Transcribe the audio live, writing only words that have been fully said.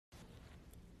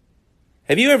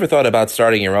Have you ever thought about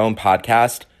starting your own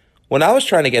podcast? When I was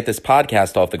trying to get this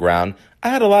podcast off the ground, I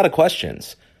had a lot of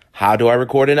questions. How do I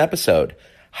record an episode?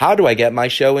 How do I get my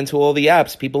show into all the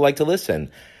apps people like to listen?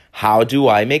 How do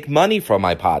I make money from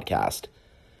my podcast?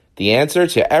 The answer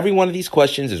to every one of these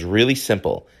questions is really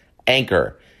simple.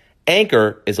 Anchor.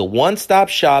 Anchor is a one-stop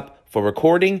shop for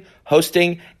recording,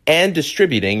 hosting, and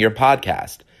distributing your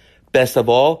podcast. Best of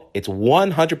all, it's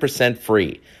 100%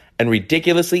 free and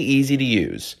ridiculously easy to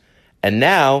use. And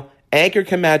now, Anchor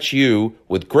can match you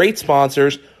with great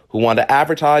sponsors who want to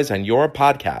advertise on your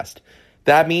podcast.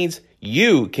 That means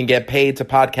you can get paid to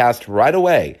podcast right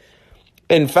away.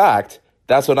 In fact,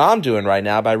 that's what I'm doing right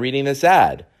now by reading this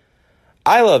ad.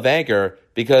 I love Anchor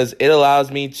because it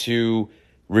allows me to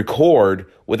record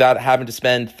without having to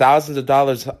spend thousands of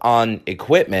dollars on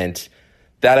equipment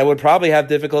that I would probably have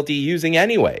difficulty using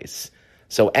anyways.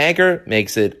 So Anchor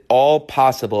makes it all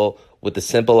possible with the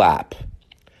simple app.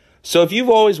 So if you've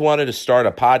always wanted to start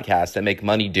a podcast and make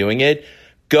money doing it,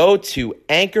 go to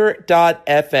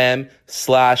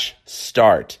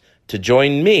anchor.fm/start to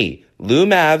join me, Lou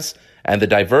Mavs, and the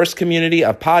diverse community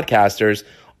of podcasters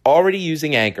already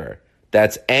using Anchor.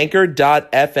 That's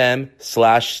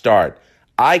anchor.fm/start.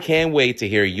 I can't wait to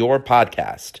hear your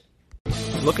podcast.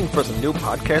 Looking for some new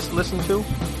podcasts to listen to?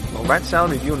 Well, Rat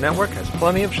Salad Review Network has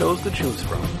plenty of shows to choose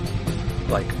from.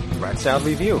 Like Rat Salad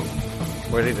Review,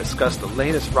 where they discuss the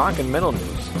latest rock and metal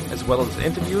news, as well as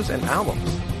interviews and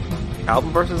albums.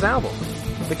 Album vs. Album,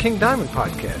 the King Diamond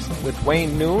Podcast, with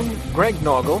Wayne Noon, Greg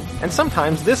Noggle, and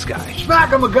sometimes this guy.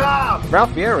 Smack 'em a gob! Ralph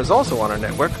Vieira is also on our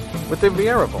network with the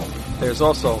Vieira Vault. There's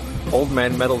also Old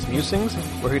Man Metal's Musings,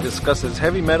 where he discusses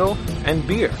heavy metal and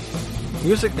beer.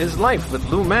 Music is Life with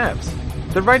Lou Mavs.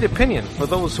 The Right Opinion for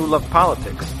those who love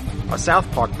politics. A South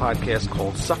Park podcast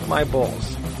called Suck My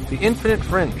Balls. The Infinite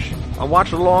Fringe, a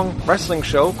watch-along wrestling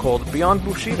show called Beyond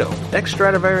Bushido.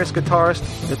 Ex-Stradivarius guitarist,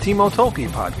 the Timo Tolkki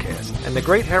podcast. And the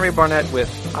great Harry Barnett with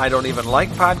I Don't Even Like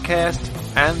Podcast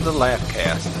and the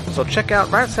Laughcast. So check out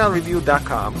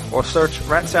ratsaladreview.com or search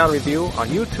Rat Salad Review on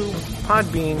YouTube,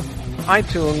 Podbean,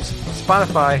 iTunes,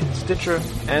 Spotify, Stitcher,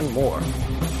 and more.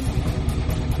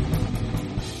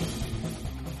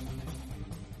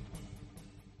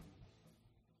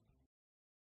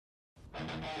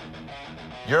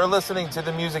 You're listening to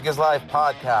the Music is Life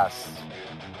podcast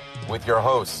with your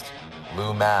host,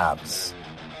 Lou Mavs,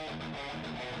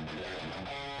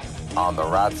 on the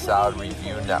Rat Salad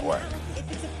Review Network.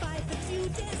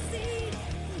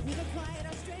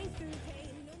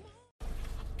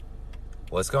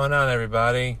 What's going on,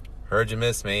 everybody? Heard you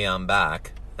missed me. I'm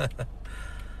back.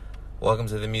 Welcome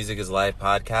to the Music is Life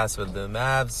podcast with Lou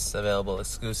Mavs, available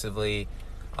exclusively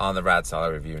on the Rat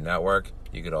Salad Review Network.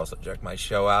 You could also check my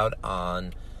show out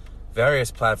on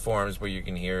various platforms where you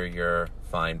can hear your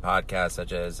fine podcasts,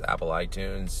 such as Apple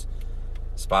iTunes,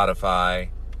 Spotify,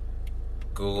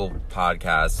 Google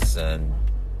Podcasts, and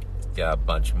a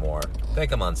bunch more. I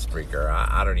think I'm on Spreaker.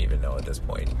 I don't even know at this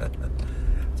point.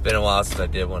 It's been a while since I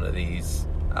did one of these.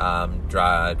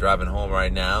 Driving home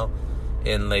right now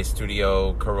in Le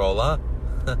Studio Corolla.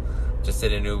 Just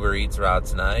did an Uber Eats route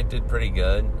tonight. Did pretty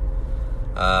good.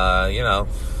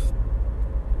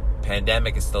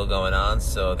 Pandemic is still going on,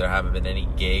 so there haven't been any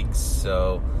gigs,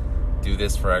 so do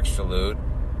this for extra loot,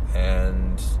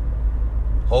 and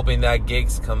hoping that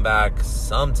gigs come back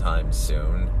sometime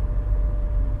soon.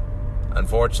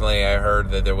 Unfortunately, I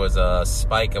heard that there was a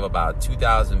spike of about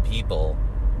 2,000 people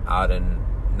out in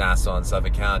Nassau and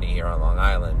Suffolk County here on Long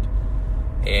Island,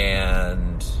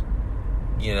 and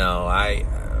I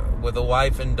with a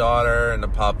wife and daughter and a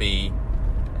puppy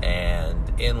and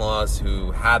in-laws who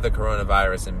had the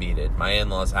coronavirus and beat it. My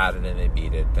in-laws had it and they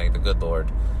beat it, thank the good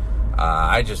Lord.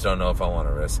 I just don't know if I want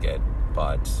to risk it,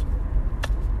 but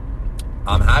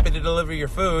I'm happy to deliver your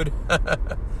food.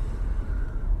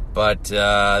 But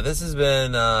this has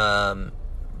been,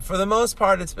 for the most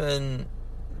part, it's been,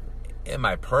 in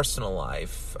my personal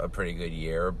life, a pretty good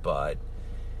year, but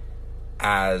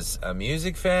as a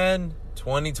music fan,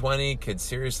 2020 could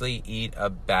seriously eat a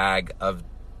bag of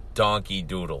donkey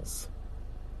doodles.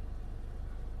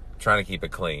 Trying to keep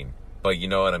it clean, but you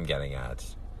know what I'm getting at.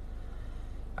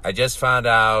 I just found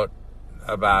out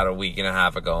about a week and a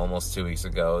half ago, almost 2 weeks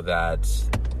ago, that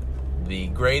the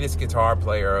greatest guitar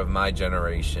player of my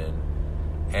generation,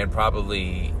 and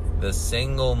probably the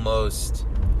single most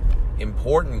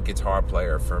important guitar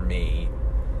player for me,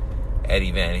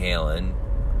 Eddie Van Halen,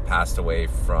 passed away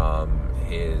from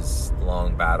his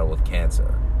long battle with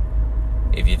cancer.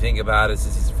 If you think about it,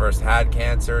 since he's first had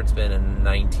cancer, it's been a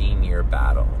 19-year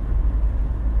battle.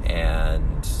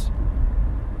 And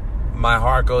my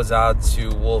heart goes out to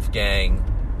Wolfgang,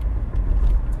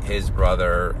 his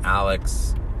brother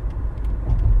Alex,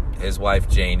 his wife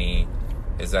Janie,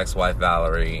 his ex-wife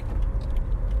Valerie,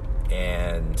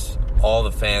 and all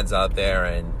the fans out there,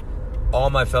 and all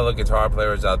my fellow guitar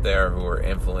players out there who were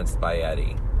influenced by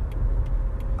Eddie.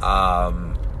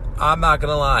 I'm not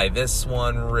gonna lie, this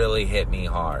one really hit me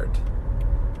hard.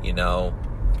 You know,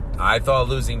 I thought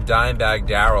losing Dimebag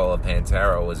Darrell of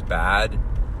Pantera was bad,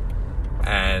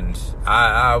 and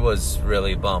I was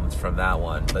really bummed from that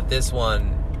one. But this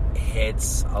one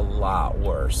hits a lot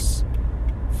worse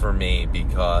for me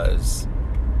because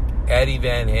Eddie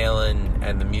Van Halen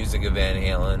and the music of Van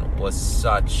Halen was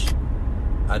such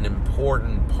an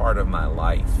important part of my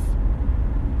life.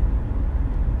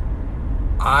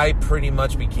 I pretty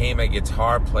much became a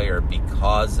guitar player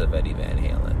because of Eddie Van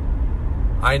Halen.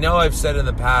 I know I've said in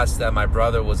the past that my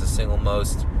brother was the single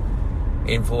most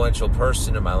influential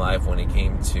person in my life when it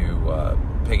came to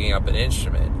picking up an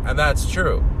instrument, and that's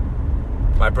true.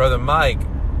 My brother Mike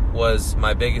was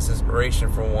my biggest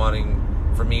inspiration for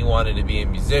me wanting to be a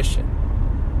musician.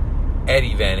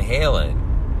 Eddie Van Halen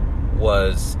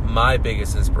was my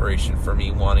biggest inspiration for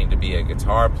me wanting to be a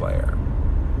guitar player.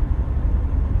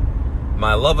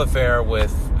 My love affair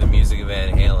with the music of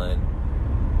Van Halen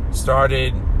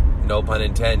started, no pun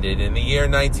intended, in the year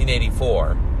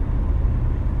 1984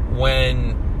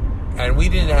 and we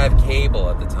didn't have cable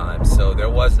at the time, so there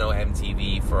was no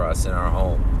MTV for us in our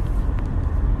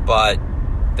home. But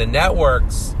the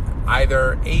networks,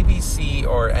 either ABC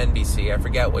or NBC, I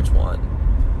forget which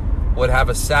one, would have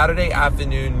a Saturday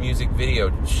afternoon music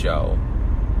video show.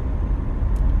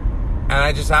 And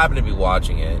I just happened to be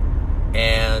watching it,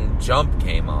 and Jump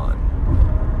came on.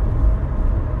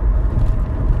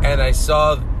 And I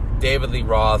saw David Lee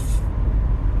Roth,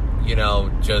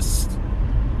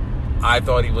 I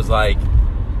thought he was like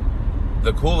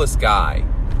the coolest guy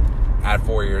at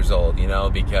 4 years old,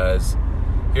 because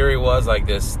here he was like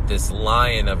this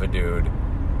lion of a dude,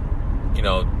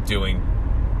 doing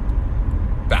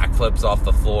backflips off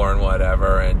the floor and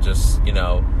whatever, and just,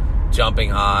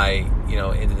 jumping high,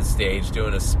 into the stage,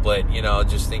 doing a split,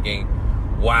 just thinking,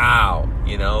 wow,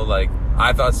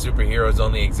 I thought superheroes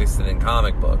only existed in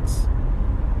comic books.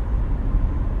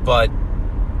 But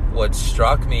what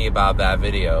struck me about that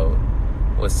video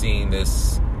was seeing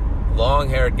this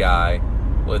long-haired guy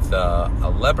with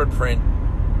a leopard print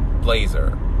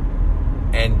blazer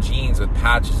and jeans with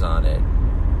patches on it,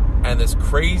 and this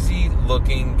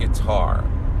crazy-looking guitar,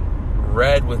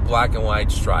 red with black and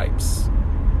white stripes,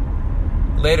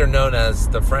 later known as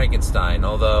the Frankenstein,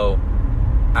 although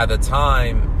at the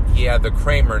time he had the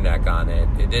Kramer neck on it.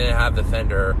 It didn't have the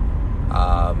Fender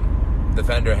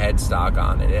headstock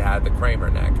on it. It had the Kramer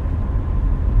neck.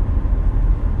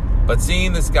 But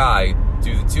seeing this guy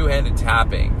do the two-handed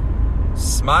tapping,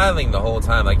 smiling the whole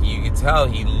time, like you could tell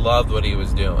he loved what he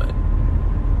was doing,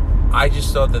 I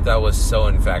just thought that was so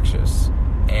infectious.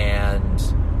 And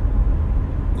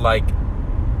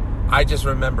I just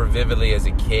remember vividly as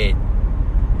a kid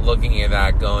looking at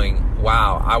that going,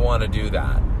 wow, I want to do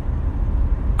that.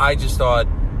 I just thought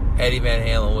Eddie Van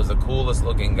Halen was the coolest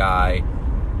looking guy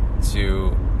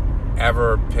to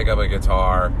ever pick up a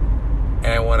guitar.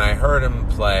 And when I heard him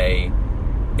play,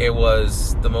 it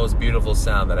was the most beautiful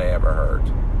sound that I ever heard.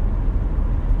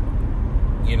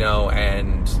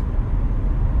 And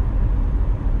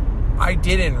I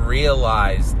didn't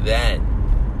realize then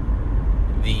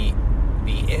the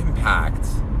impact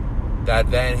that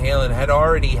Van Halen had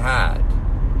already had.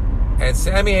 And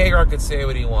Sammy Hagar could say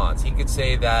what he wants. He could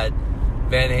say that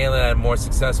Van Halen had more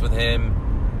success with him,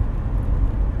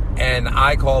 and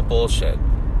I call bullshit,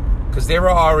 because they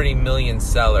were already million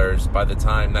sellers by the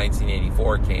time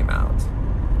 1984 came out.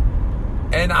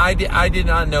 And I did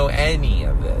not know any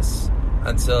of this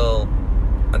until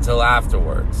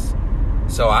afterwards.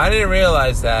 So I didn't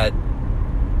realize that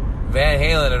Van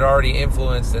Halen had already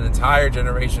influenced an entire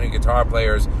generation of guitar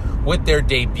players with their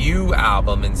debut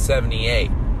album in 78,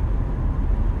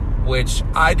 which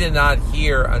I did not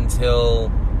hear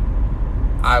until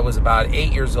I was about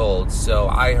 8 years old. So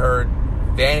I heard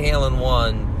Van Halen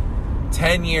 1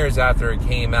 10 years after it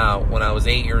came out, when I was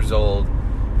 8 years old,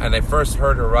 and I first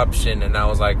heard Eruption, and I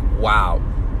was like, wow,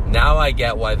 now I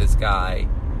get why this guy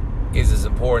is as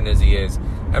important as he is.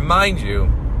 And mind you,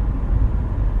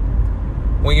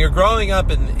 when you're growing up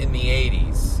in the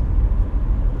 80s,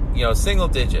 single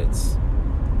digits,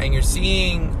 and you're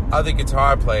seeing other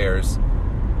guitar players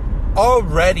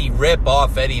already rip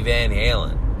off Eddie Van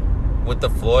Halen with the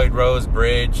Floyd Rose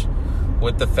Bridge,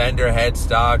 with the Fender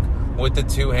headstock, with the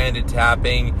two-handed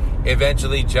tapping.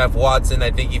 Eventually, Jeff Watson,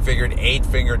 I think he figured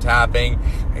 8-finger tapping.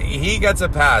 He gets a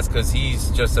pass because he's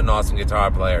just an awesome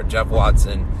guitar player. Jeff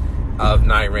Watson, of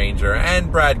Night Ranger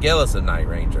and Brad Gillis of Night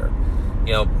Ranger.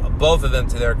 You know, both of them,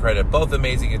 to their credit, both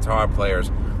amazing guitar players,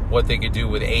 what they could do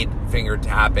with 8-finger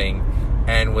tapping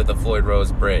and with the Floyd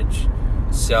Rose bridge.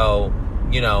 So,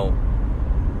 you know,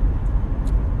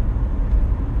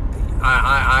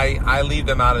 I leave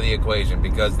them out of the equation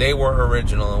because they were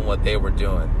original in what they were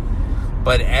doing.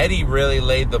 But Eddie really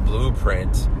laid the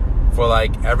blueprint for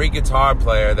like every guitar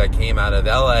player that came out of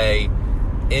LA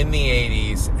in the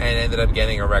 80s and ended up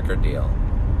getting a record deal.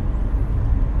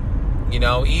 You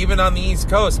know, even on the East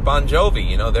Coast, Bon Jovi,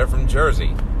 you know, they're from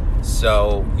Jersey.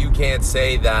 So you can't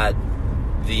say that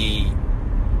the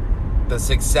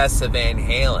success of Van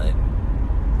Halen,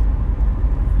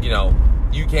 you know,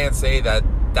 you can't say that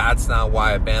that's not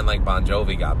why a band like Bon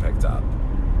Jovi got picked up.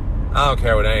 I don't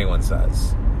care what anyone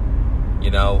says.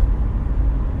 You know,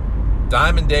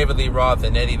 Diamond David Lee Roth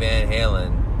and Eddie Van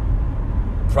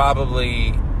Halen,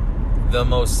 probably the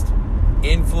most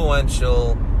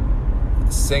influential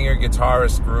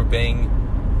singer-guitarist grouping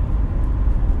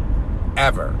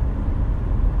ever.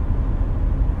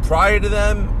 Prior to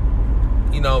them,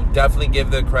 you know, definitely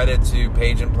give the credit to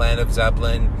Page and Plant of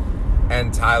Zeppelin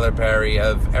and Tyler Perry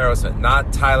of Aerosmith.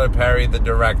 Not Tyler Perry, the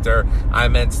director. I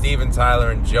meant Steven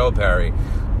Tyler and Joe Perry.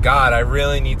 God, I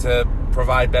really need to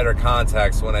provide better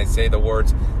context when I say the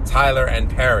words Tyler and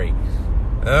Perry.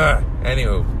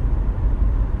 Anywho.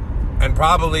 And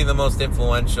probably the most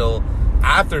influential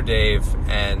after Dave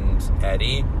and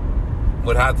Eddie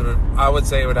would have to, I would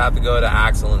say it would have to go to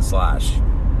Axl and Slash.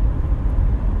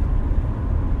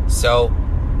 So,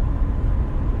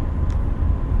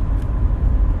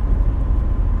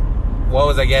 what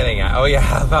was I getting at? Oh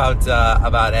yeah,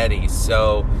 about Eddie.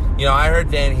 So, you know, I heard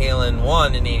Van Halen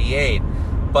 1 in 88,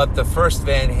 but the first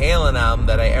Van Halen album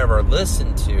that I ever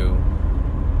listened to,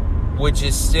 which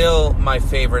is still my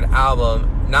favorite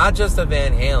album, not just of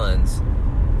Van Halen's,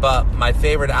 but my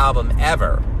favorite album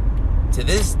ever, to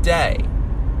this day,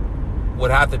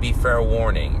 would have to be Fair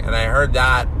Warning. And I heard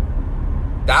that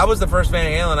was the first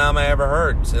Van Halen album I ever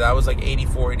heard. So that was like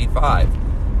 84,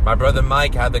 85. My brother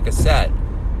Mike had the cassette.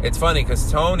 It's funny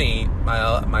because Tony,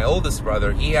 my oldest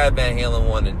brother, he had Van Halen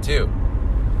 1 and 2.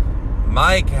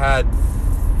 Mike had,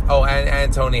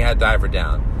 and Tony had Diver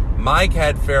Down. Mike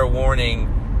had Fair Warning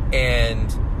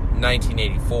and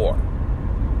 1984.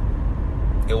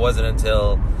 It wasn't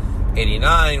until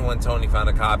 89 when Tony found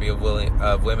a copy of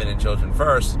Women and Children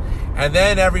First. And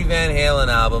then every Van Halen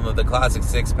album of the classic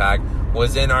six-pack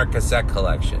was in our cassette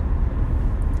collection.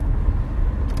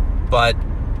 But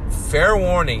Fair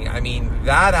Warning, I mean,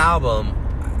 that album,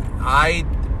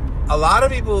 a lot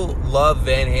of people love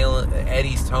Van Halen,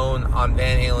 Eddie's tone on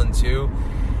Van Halen 2,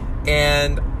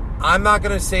 and I'm not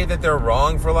going to say that they're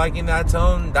wrong for liking that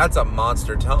tone. That's a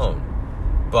monster tone.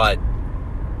 But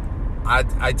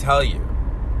I tell you,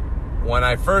 when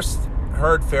I first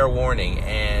heard Fair Warning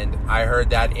and I heard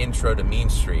that intro to Mean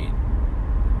Street,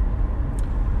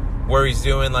 where he's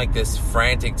doing like this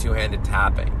frantic two-handed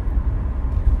tapping.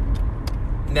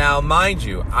 Now, mind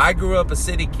you, I grew up a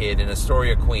city kid in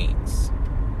Astoria, Queens.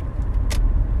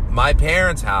 My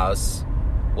parents' house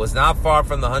was not far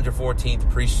from the 114th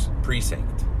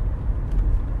precinct.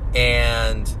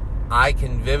 And I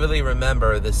can vividly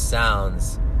remember the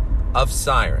sounds of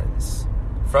sirens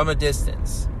from a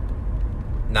distance.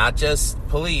 Not just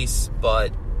police,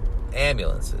 but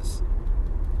ambulances.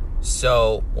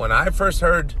 So, when I first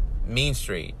heard Mean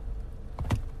Street,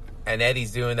 and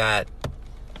Eddie's doing that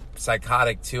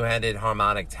psychotic two-handed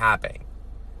harmonic tapping,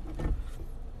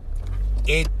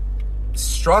 it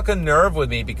struck a nerve with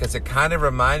me because it kind of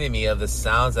reminded me of the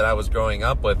sounds that I was growing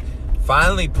up with,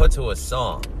 finally put to a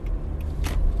song.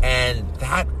 And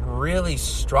that really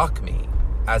struck me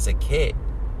as a kid.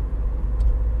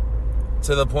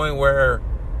 To the point where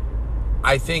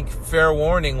I think Fair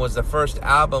Warning was the first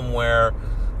album where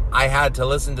I had to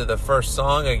listen to the first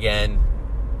song again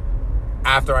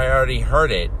after I already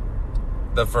heard it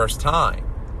the first time.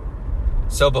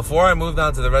 So before I moved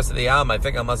on to the rest of the album, I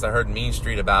think I must have heard Mean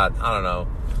Street about,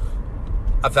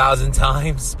 1,000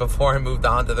 times before I moved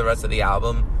on to the rest of the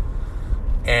album.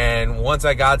 And once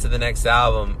I got to the next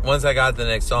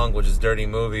song, which is Dirty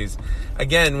Movies,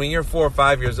 again, when you're 4 or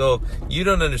 5 years old, you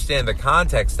don't understand the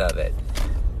context of it.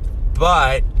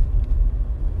 But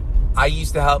I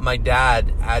used to help my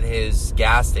dad at his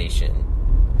gas station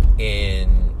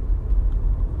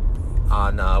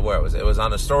where was it? It was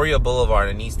on Astoria Boulevard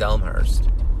in East Elmhurst.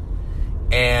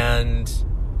 And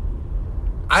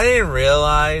I didn't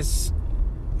realize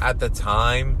at the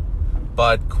time,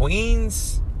 but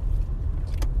Queens,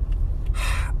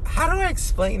 how do I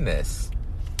explain this?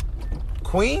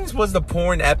 Queens was the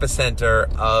porn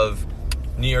epicenter of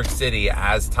New York City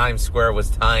as Times Square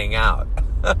was dying out.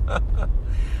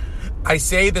 I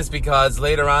say this because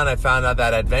later on I found out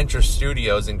that Adventure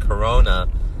Studios in Corona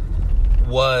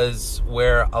was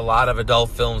where a lot of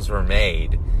adult films were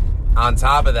made. On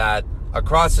top of that,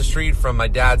 across the street from my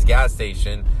dad's gas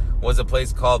station was a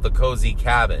place called the Cozy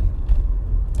Cabin.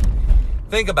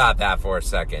 Think about that for a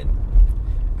second.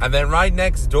 And then right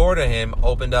next door to him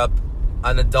opened up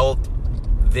an adult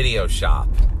video shop.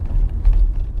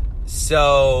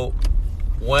 So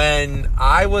when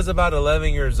I was about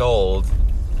 11 years old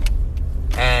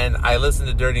and I listened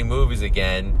to Dirty Movies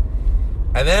again,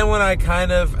 and then when I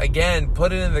kind of, again,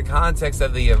 put it in the context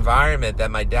of the environment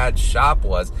that my dad's shop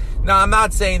was. Now, I'm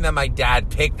not saying that my dad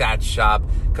picked that shop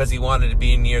because he wanted to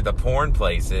be near the porn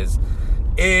places.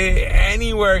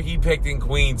 Anywhere he picked in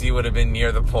Queens, he would have been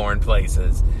near the porn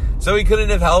places. So he couldn't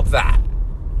have helped that.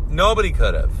 Nobody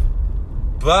could have.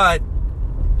 But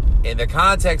in the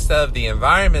context of the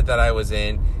environment that I was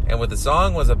in and what the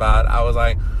song was about, I was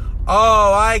like,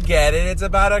 oh, I get it. It's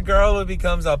about a girl who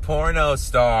becomes a porno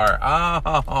star.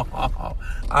 Oh,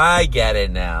 I get it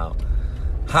now.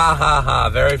 Ha ha ha.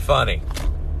 Very funny.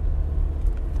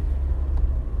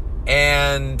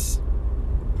 And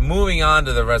moving on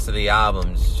to the rest of the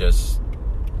albums, just,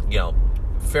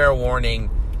 Fair Warning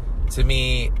to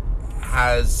me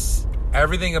has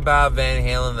everything about Van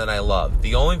Halen that I love.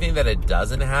 The only thing that it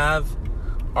doesn't have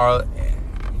are...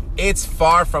 It's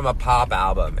far from a pop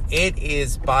album. It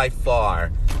is by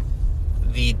far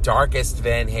the darkest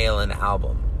Van Halen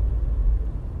album.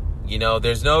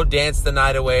 There's no Dance the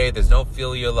Night Away. There's no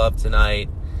Feel Your Love Tonight.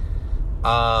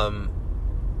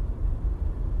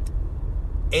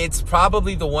 It's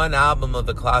probably the one album of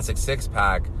the classic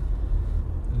six-pack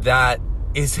that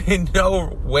is in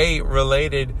no way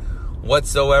related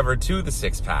whatsoever to the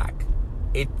six-pack.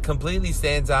 It completely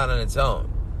stands out on its own,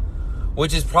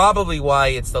 which is probably why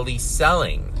it's the least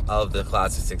selling of the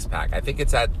classic six-pack. I think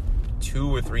it's at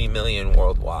 2 or 3 million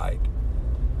worldwide.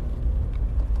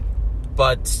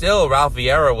 But still, Ralph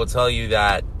Vieira will tell you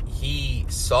that he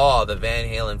saw the Van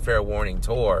Halen Fair Warning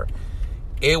tour.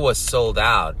 It was sold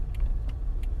out.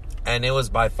 And it was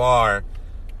by far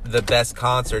the best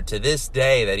concert to this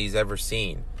day that he's ever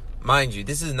seen. Mind you,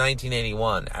 this is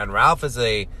 1981, and Ralph is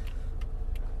a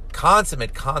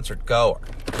consummate concert goer.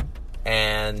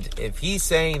 And if he's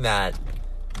saying that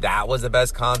was the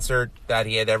best concert that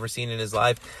he had ever seen in his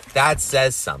life, that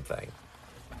says something.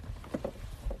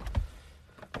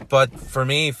 But for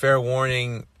me, Fair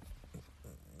Warning,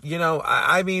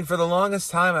 I mean, for the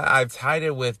longest time, I've tied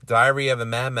it with Diary of a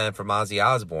Madman from Ozzy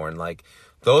Osbourne. Like,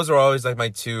 those are always like my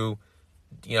two,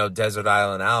 Desert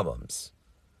Island albums.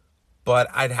 But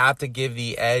I'd have to give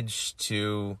the edge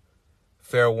to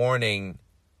Fair Warning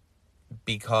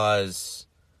because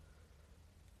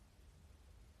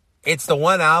it's the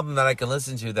one album that I can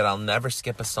listen to that I'll never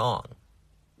skip a song.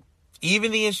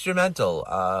 Even the instrumental,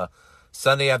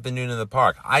 Sunday Afternoon in the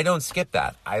Park. I don't skip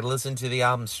that. I listen to the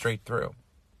album straight through.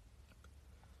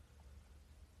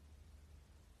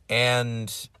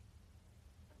 And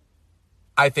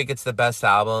I think it's the best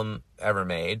album ever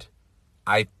made.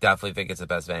 I definitely think it's the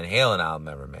best Van Halen album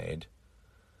ever made.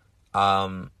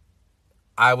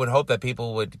 I would hope that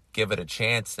people would give it a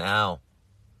chance now,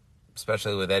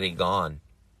 especially with Eddie gone.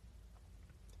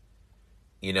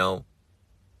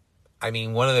 I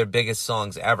mean, one of their biggest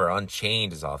songs ever,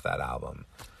 Unchained, is off that album.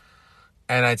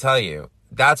 And I tell you,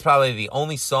 that's probably the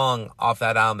only song off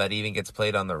that album that even gets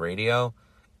played on the radio.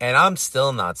 And I'm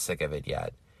still not sick of it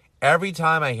yet. Every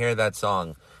time I hear that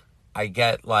song, I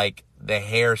get like the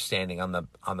hair standing on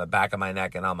the back of my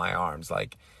neck and on my arms.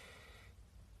 Like,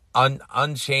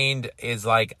 Unchained is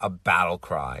like a battle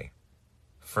cry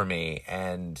for me.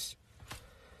 And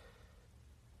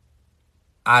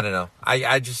I don't know.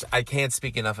 I can't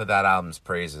speak enough of that album's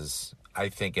praises. I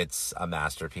think it's a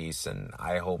masterpiece, and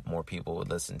I hope more people would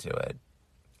listen to it.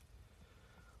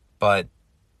 But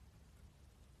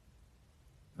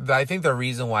I think the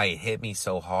reason why it hit me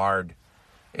so hard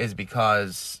is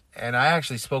because, and I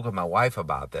actually spoke with my wife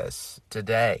about this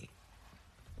today.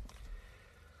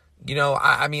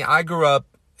 I mean, I grew up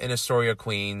in Astoria,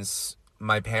 Queens.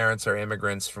 My parents are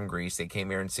immigrants from Greece. They came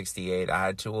here in 1968. I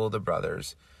had 2 older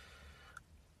brothers.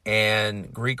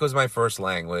 And Greek was my first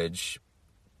language.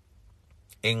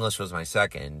 English was my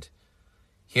second.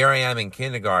 Here I am in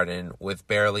kindergarten with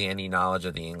barely any knowledge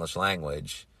of the English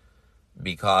language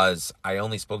because I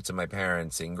only spoke to my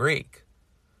parents in Greek.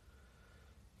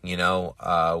 They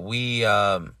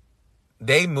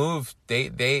moved,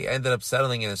 they ended up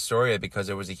settling in Astoria because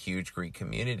there was a huge Greek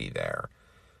community there.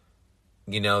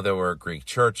 There were Greek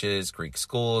churches, Greek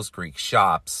schools, Greek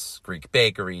shops, Greek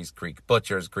bakeries, Greek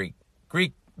butchers, Greek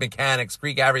Greek mechanics,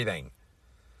 Greek everything.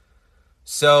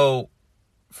 So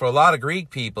for a lot of Greek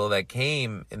people that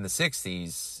came in the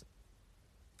 60s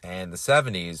and the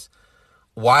 70s,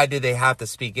 why did they have to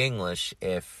speak English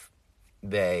if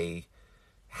they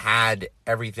had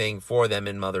everything for them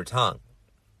in mother tongue?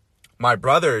 My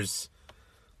brothers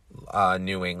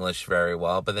knew English very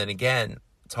well, but then again,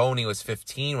 Tony was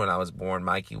 15 when I was born,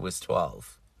 Mikey was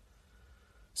 12.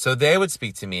 So they would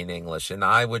speak to me in English, and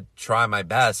I would try my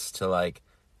best to, like,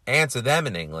 answer them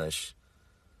in English.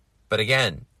 But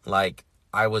again, like,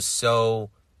 I was so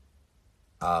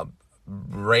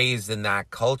raised in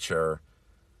that culture,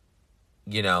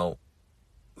 you know,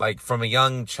 like, from a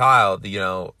young child, you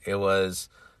know, it was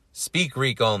speak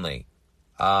Greek only.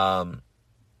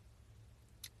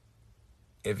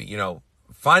 If, you know,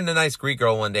 find a nice Greek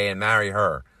girl one day and marry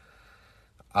her.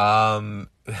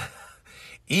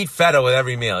 Eat feta with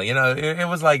every meal. You know, it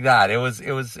was like that. It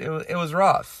was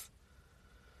rough.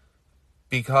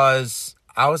 Because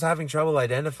I was having trouble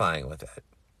identifying with it.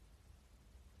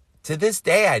 To this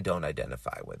day, I don't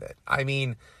identify with it. I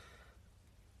mean,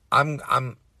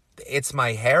 it's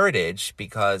my heritage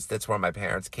because that's where my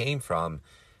parents came from.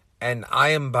 And I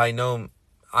am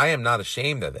not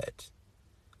ashamed of it.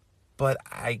 But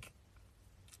I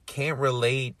can't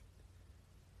relate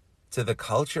to the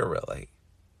culture, really.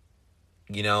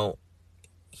 You know,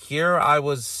 here I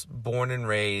was born and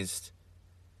raised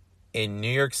in New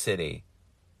York City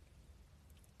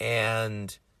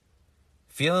and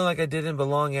feeling like I didn't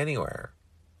belong anywhere.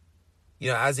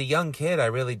 You know, as a young kid, I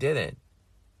really didn't.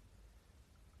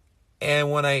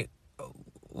 And when I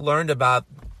learned about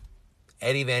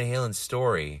Eddie Van Halen's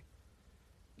story,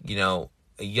 you know,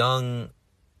 a young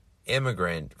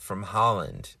immigrant from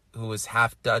Holland who was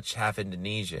half Dutch, half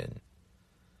Indonesian,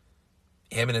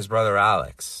 him and his brother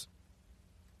Alex,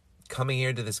 coming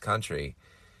here to this country,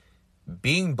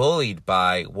 being bullied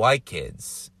by white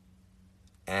kids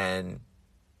and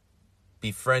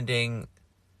befriending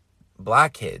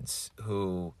black kids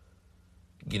who,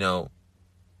 you know,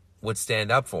 would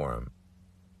stand up for him,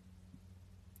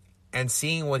 and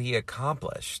seeing what he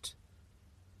accomplished.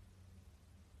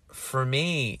 For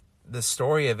me, the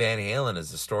story of Van Halen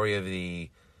is the story of the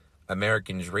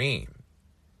American dream.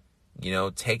 You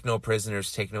know, take no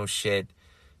prisoners, take no shit,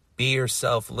 be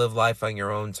yourself, live life on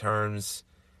your own terms.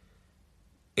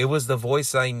 It was the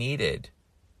voice I needed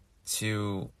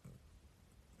to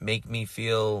make me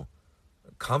feel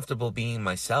comfortable being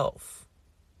myself.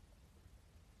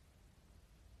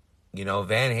 You know,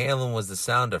 Van Halen was the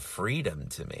sound of freedom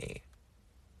to me.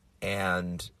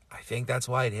 And I think that's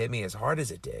why it hit me as hard as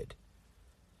it did.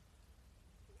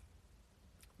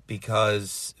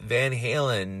 Because Van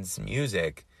Halen's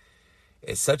music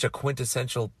is such a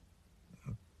quintessential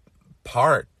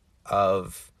part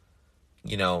of,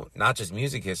 you know, not just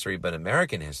music history, but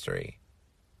American history.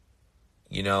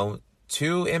 You know,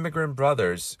 two immigrant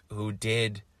brothers who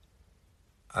did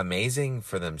amazing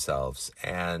for themselves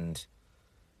and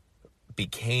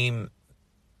became,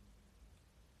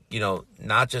 you know,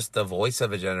 not just the voice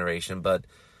of a generation, but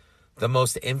the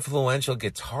most influential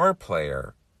guitar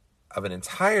player of an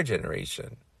entire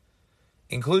generation,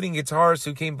 including guitarists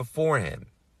who came before him,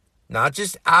 not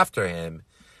just after him,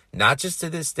 not just to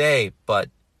this day, but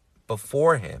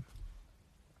before him.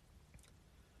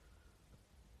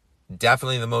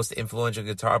 Definitely the most influential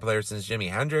guitar player since Jimi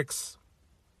Hendrix.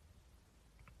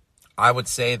 I would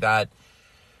say that,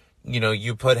 you know,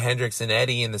 you put Hendrix and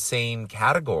Eddie in the same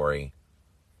category.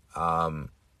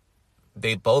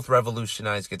 They both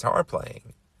revolutionized guitar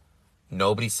playing.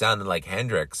 Nobody sounded like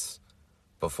Hendrix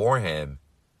before him,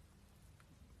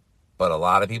 but a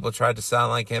lot of people tried to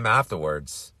sound like him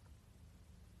afterwards.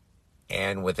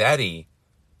 And with Eddie,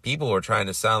 people were trying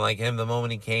to sound like him the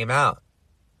moment he came out.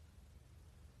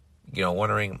 You know,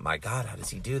 wondering, my God, how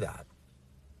does he do that?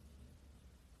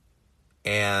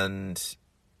 And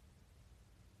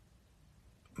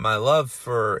my love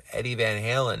for Eddie Van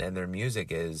Halen and their music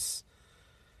is,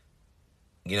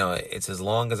 you know, it's as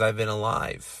long as I've been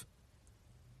alive.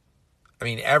 I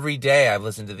mean, every day I've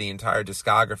listened to the entire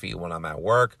discography when I'm at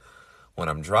work, when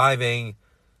I'm driving.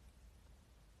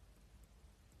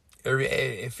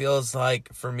 It feels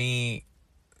like, for me,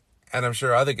 and I'm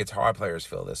sure other guitar players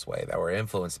feel this way, that were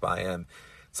influenced by him,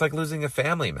 it's like losing a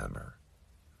family member.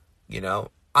 You know,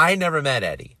 I never met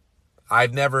Eddie.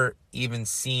 I've never even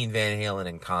seen Van Halen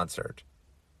in concert.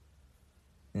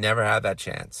 Never had that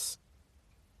chance.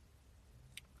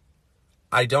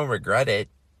 I don't regret it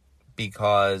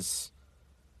because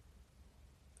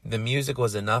the music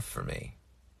was enough for me.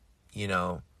 You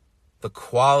know, the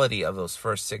quality of those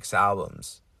first 6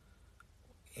 albums,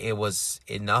 it was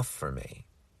enough for me.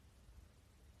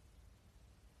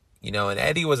 And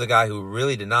Eddie was a guy who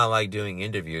really did not like doing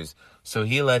interviews, so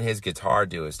he let his guitar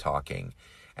do his talking.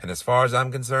 And as far as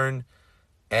I'm concerned,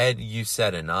 Ed, you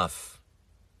said enough.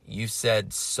 You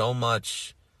said so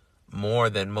much more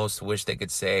than most wish they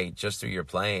could say just through your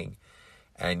playing.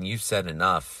 And you said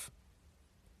enough,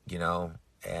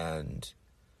 and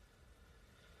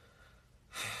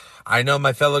I know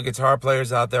my fellow guitar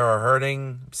players out there are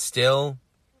hurting still.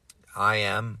 I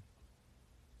am.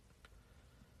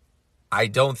 I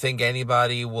don't think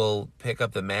anybody will pick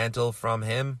up the mantle from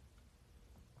him,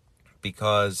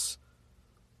 because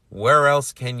where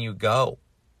else can you go?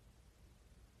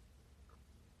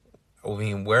 I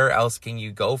mean, where else can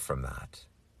you go from that?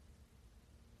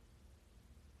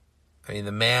 I mean,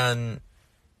 the man,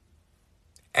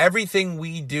 everything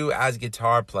we do as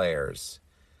guitar players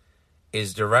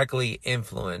is directly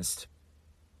influenced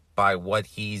by what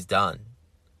he's done.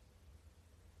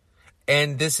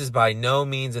 And this is by no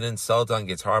means an insult on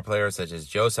guitar players such as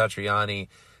Joe Satriani,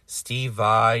 Steve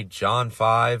Vai, John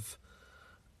Five,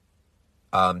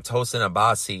 Tosin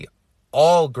Abasi,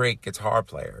 all great guitar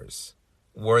players,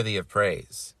 worthy of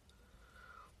praise.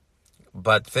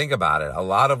 But think about it. A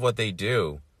lot of what they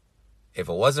do, if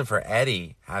it wasn't for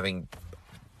Eddie having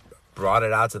brought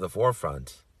it out to the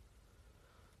forefront,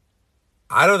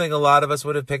 I don't think a lot of us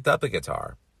would have picked up a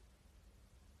guitar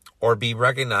or be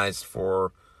recognized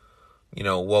for,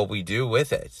 what we do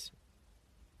with it.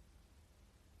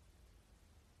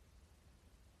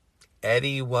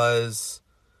 Eddie was,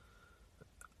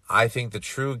 I think, the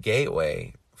true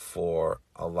gateway for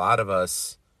a lot of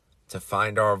us to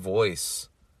find our voice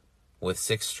with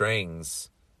 6 strings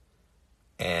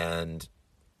and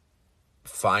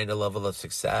find a level of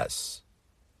success.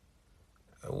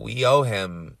 We owe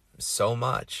him so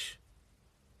much.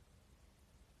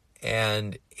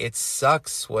 And it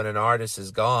sucks when an artist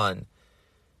is gone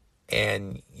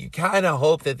and you kind of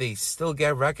hope that they still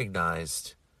get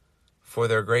recognized for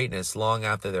their greatness long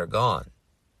after they're gone.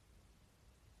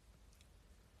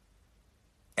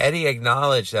 Eddie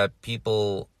acknowledged that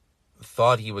people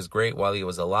thought he was great while he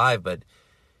was alive, but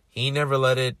he never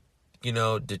let it,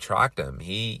 detract him.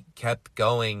 He kept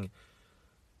going,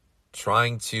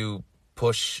 trying to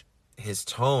push his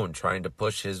tone, trying to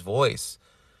push his voice,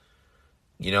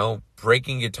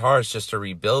 breaking guitars just to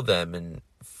rebuild them, and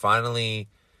finally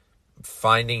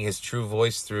finding his true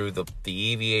voice through the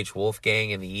EVH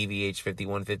Wolfgang and the EVH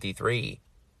 5153.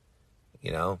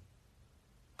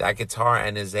 That guitar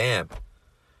and his amp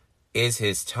is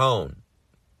his tone.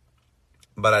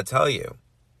 But I tell you,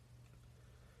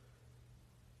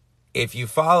 if you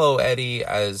follow Eddie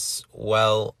as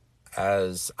well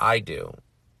as I do,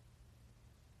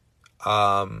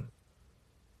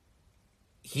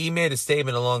 he made a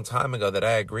statement a long time ago that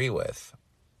I agree with.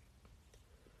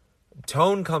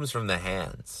 Tone comes from the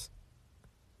hands.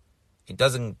 It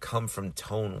doesn't come from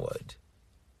tone wood.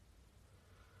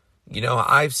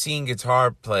 I've seen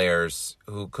guitar players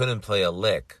who couldn't play a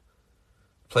lick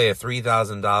play a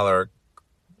 $3,000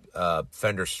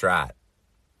 Fender Strat.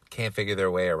 Can't figure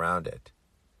their way around it.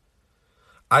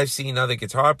 I've seen other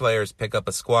guitar players pick up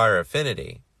a Squier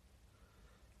Affinity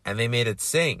and they made it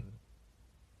sing,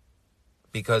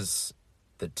 because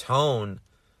the tone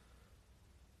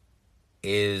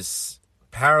is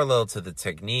parallel to the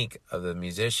technique of the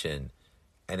musician,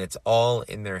 and it's all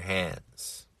in their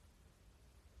hands.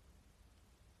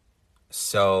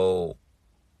 So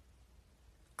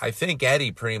I think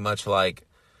Eddie pretty much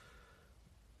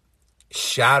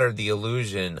shattered the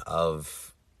illusion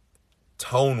of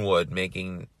tone wood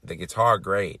making the guitar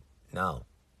great. No.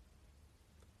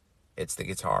 It's the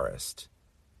guitarist.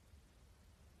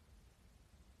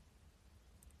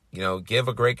 Give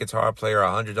a great guitar player a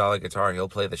 $100 guitar, he'll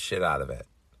play the shit out of it.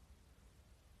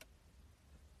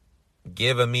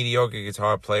 Give a mediocre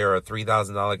guitar player a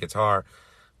 $3,000 guitar.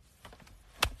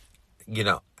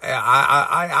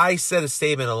 I said a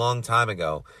statement a long time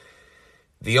ago.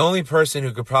 The only person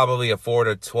who could probably afford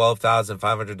a $12,500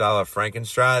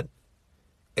 Frankenstrat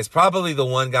is probably the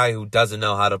one guy who doesn't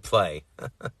know how to play.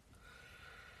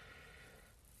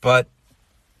 But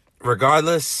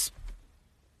regardless,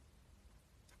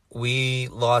 we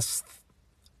lost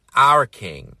our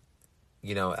king.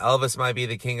 Elvis might be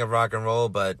the king of rock and roll,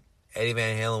 but Eddie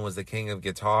Van Halen was the king of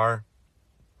guitar.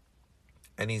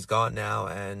 And he's gone now,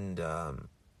 and I'm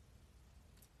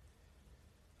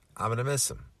going to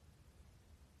miss him.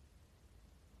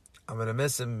 I'm going to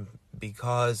miss him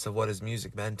because of what his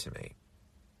music meant to me.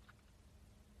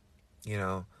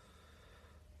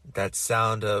 That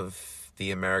sound of the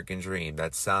American dream,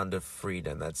 that sound of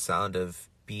freedom, that sound of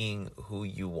being who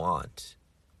you want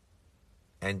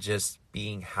and just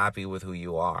being happy with who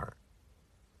you are.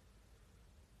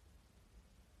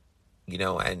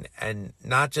 and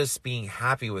not just being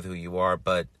happy with who you are,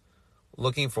 but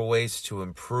looking for ways to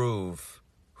improve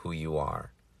who you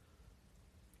are.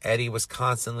 Eddie was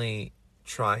constantly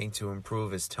trying to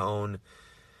improve his tone,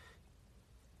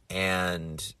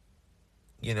 and,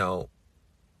 it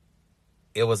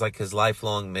was like his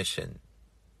lifelong mission.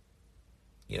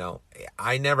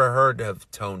 I never heard of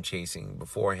tone chasing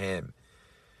before him.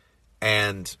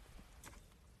 And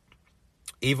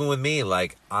even with me,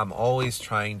 like, I'm always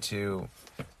trying to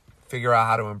figure out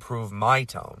how to improve my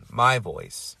tone, my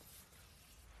voice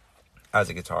as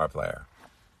a guitar player.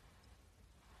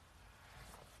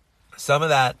 Some of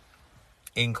that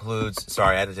includes,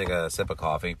 sorry, I had to take a sip of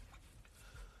coffee.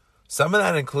 Some of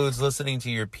that includes listening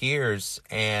to your peers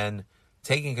and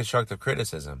taking constructive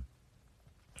criticism.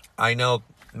 I know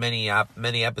many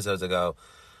episodes ago,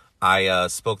 I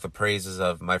spoke the praises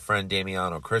of my friend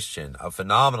Damiano Christian, a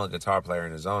phenomenal guitar player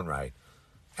in his own right,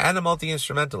 and a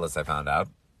multi-instrumentalist, I found out.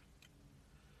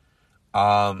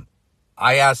 I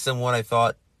asked him what I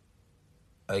thought,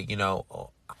 I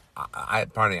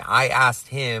asked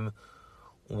him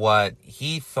what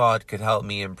he thought could help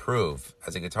me improve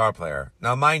as a guitar player.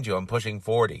 Now, mind you, I'm pushing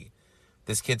 40.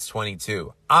 This kid's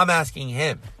 22. I'm asking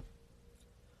him.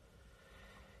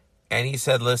 And he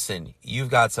said, listen, you've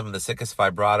got some of the sickest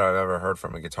vibrato I've ever heard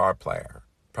from a guitar player.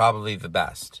 Probably the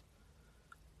best.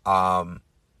 Try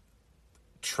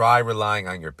relying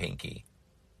on your pinky.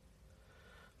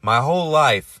 My whole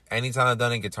life, anytime I've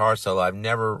done a guitar solo, I've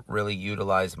never really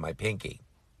utilized my pinky.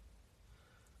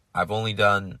 I've only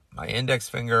done my index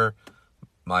finger,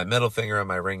 my middle finger, and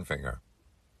my ring finger.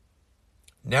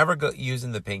 Never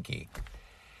using the pinky.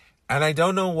 And I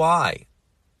don't know why.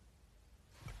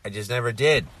 I just never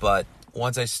did. But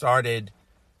once I started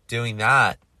doing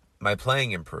that, my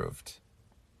playing improved.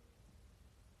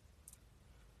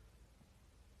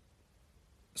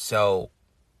 So,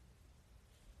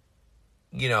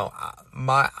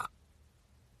 my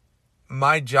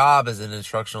job as an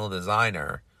instructional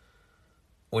designer,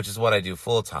 which is what I do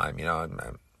full time,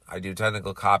 I do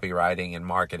technical copywriting and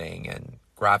marketing and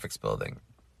graphics building.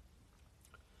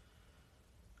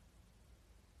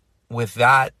 With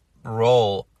that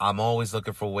role, I'm always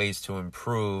looking for ways to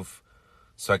improve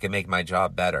so I can make my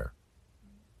job better.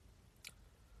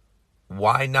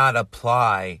 Why not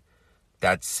apply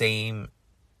that same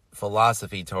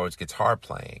philosophy towards guitar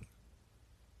playing?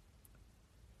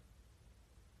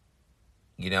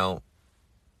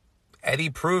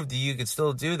 Eddie proved that you could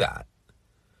still do that.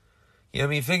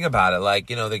 Think about it. Like,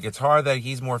 the guitar that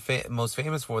he's most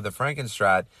famous for, the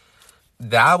Frankenstrat,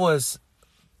 those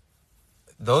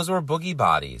were boogie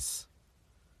bodies.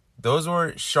 Those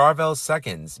were Charvel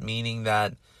seconds, meaning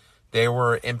that they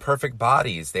were imperfect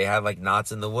bodies. They had like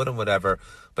knots in the wood and whatever,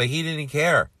 but he didn't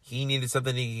care. He needed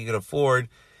something he could afford.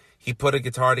 He put a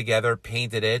guitar together,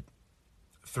 painted it,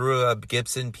 threw a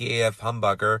Gibson PAF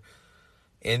humbucker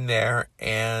in there,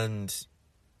 and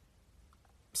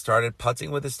started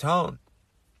putzing with his tone.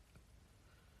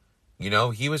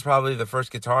 He was probably the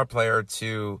first guitar player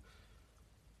to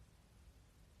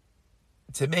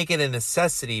make it a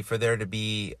necessity for there to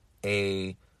be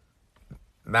a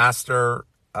master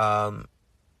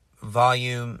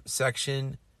volume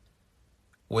section,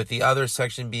 with the other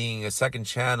section being a second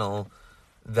channel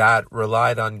that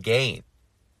relied on gain,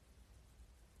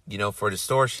 for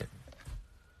distortion.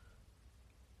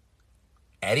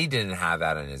 Eddie didn't have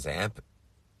that on his amp,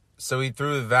 so he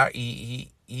threw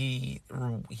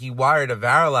he wired a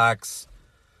Varilax.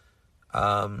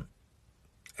 I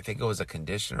think it was a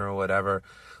conditioner or whatever,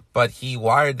 but he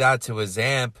wired that to his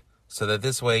amp so that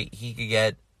this way he could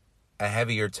get a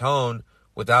heavier tone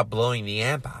without blowing the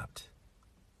amp out.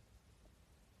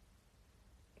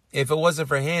 If it wasn't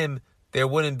for him, there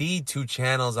wouldn't be 2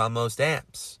 channels on most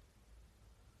amps.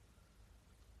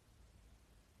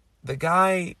 The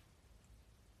guy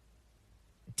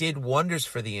did wonders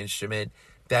for the instrument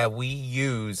that we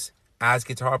use as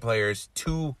guitar players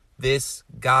to this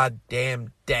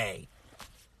goddamn day.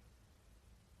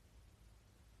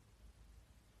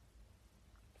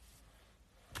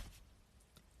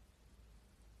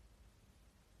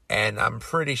 And I'm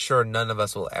pretty sure none of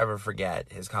us will ever forget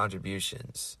his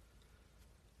contributions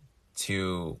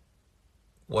to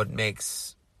what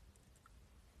makes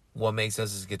us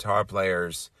as guitar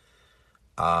players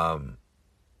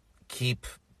keep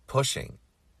pushing.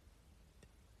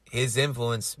 His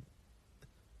influence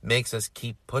makes us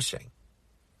keep pushing.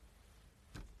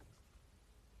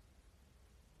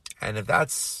 And if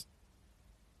that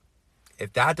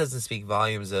doesn't speak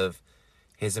volumes of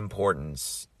his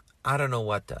importance, I don't know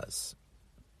what does.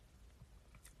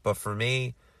 But for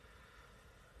me,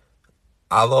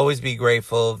 I'll always be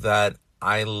grateful that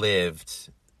I lived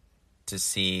to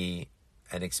see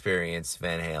and experience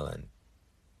Van Halen.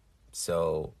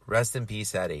 So rest in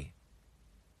peace, Eddie.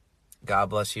 God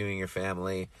bless you and your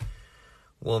family.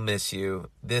 We'll miss you.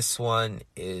 This one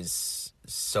is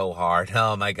so hard.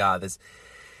 Oh my God.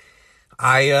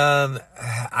 I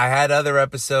had other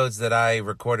episodes that I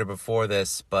recorded before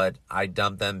this, but I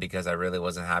dumped them because I really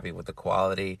wasn't happy with the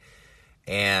quality.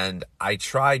 And I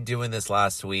tried doing this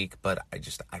last week, but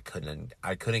I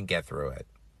couldn't get through it.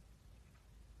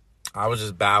 I was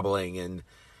just babbling, and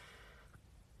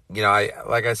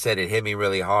like I said, it hit me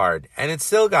really hard, and it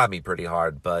still got me pretty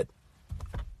hard, but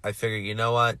I figured, you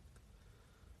know what?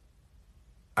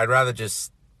 I'd rather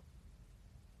just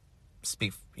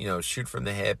speak, shoot from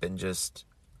the hip and just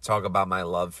talk about my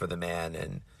love for the man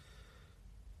and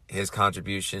his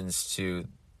contributions to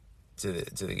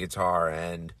the guitar,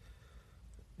 and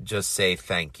just say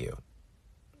thank you.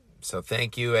 So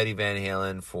thank you, Eddie Van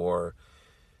Halen, for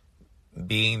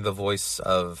being the voice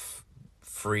of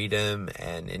freedom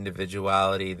and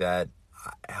individuality that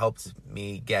helped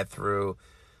me get through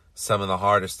some of the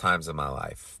hardest times of my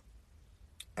life,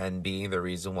 and being the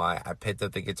reason why I picked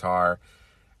up the guitar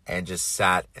and just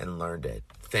sat and learned it.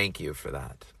 Thank you for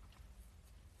that.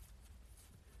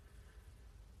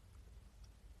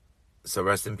 So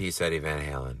rest in peace, Eddie Van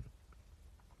Halen.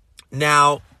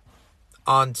 Now,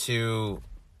 on to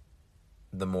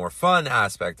the more fun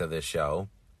aspect of this show.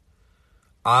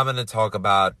 I'm going to talk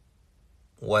about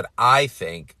what I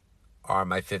think are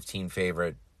my 15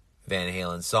 favorite Van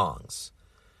Halen songs.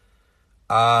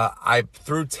 I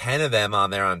threw 10 of them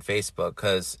on there on Facebook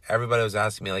because everybody was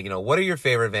asking me, what are your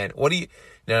favorite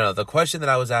No, the question that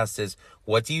I was asked is,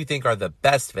 what do you think are the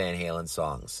best Van Halen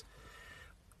songs?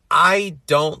 I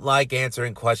don't like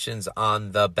answering questions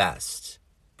on the best,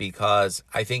 because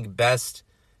I think best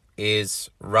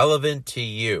is relevant to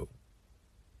you.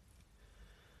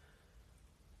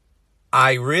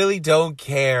 I really don't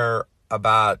care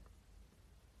about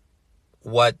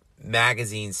what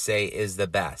magazines say is the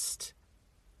best,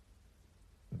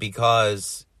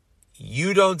 because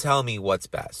you don't tell me what's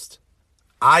best.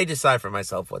 I decide for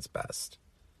myself what's best.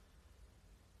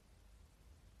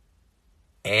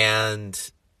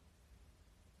 And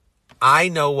I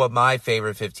know what my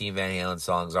favorite 15 Van Halen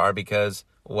songs are because,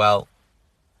 well,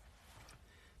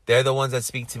 they're the ones that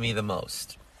speak to me the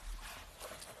most.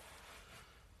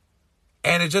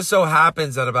 And it just so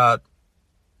happens that about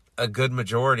a good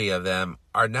majority of them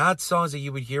are not songs that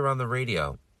you would hear on the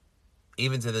radio,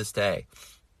 even to this day.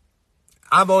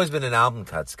 I've always been an album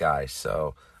cuts guy,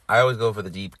 so I always go for the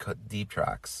deep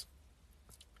tracks.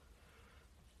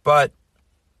 But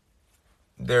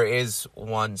there is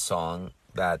one song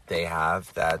that they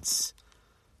have that's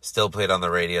still played on the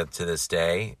radio to this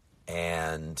day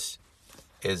and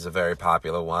is a very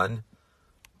popular one.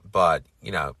 But,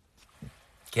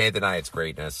 can't deny its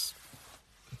greatness.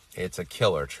 It's a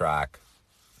killer track.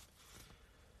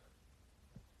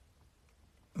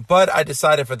 But I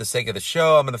decided for the sake of the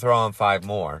show, I'm going to throw on 5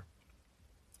 more.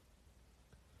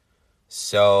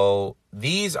 So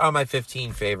these are my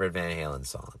 15 favorite Van Halen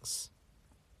songs.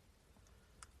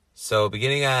 So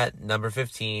beginning at number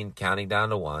 15, counting down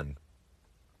to 1.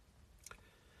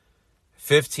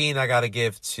 15 I got to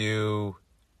give to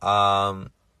Can't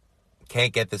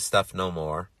Get This Stuff No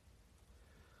More,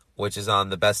 which is on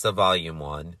the Best of Volume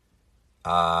 1.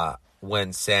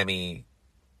 When Sammy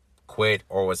quit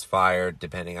or was fired,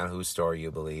 depending on whose story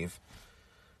you believe.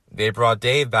 They brought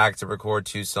Dave back to record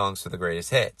 2 songs for the greatest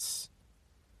hits.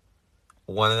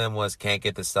 One of them was Can't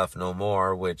Get This Stuff No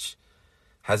More, which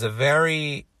has a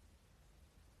very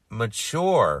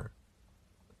mature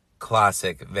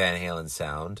classic Van Halen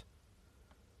sound.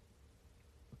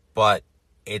 But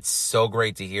it's so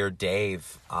great to hear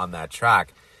Dave on that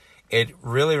track. It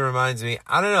really reminds me,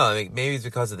 I don't know, maybe it's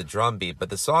because of the drum beat, but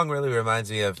the song really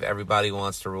reminds me of Everybody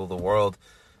Wants to Rule the World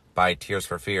by Tears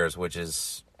for Fears, which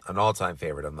is an all-time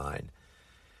favorite of mine.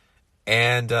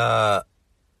 And I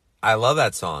love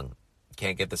that song,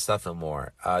 Can't Get This Stuff No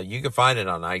More. You can find it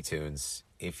on iTunes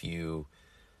if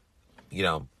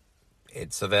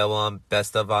it's available on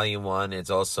Best of Volume 1. It's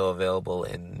also available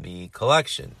in the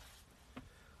collection,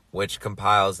 which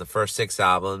compiles the first 6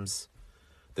 albums,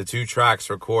 the 2 tracks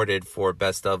recorded for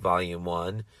Best of Volume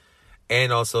 1,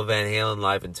 and also Van Halen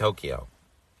Live in Tokyo.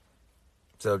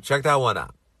 So check that one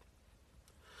out.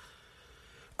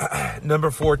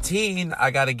 Number 14,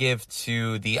 I got to give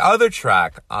to the other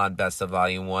track on Best of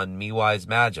Volume 1, Me Wise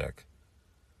Magic.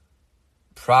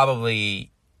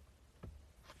 Probably,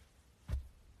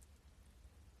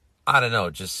 I don't know,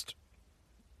 just,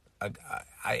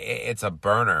 it's a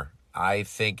burner. I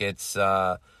think it's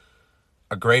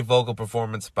A great vocal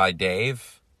performance by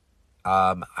Dave.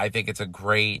 I think it's a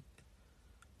great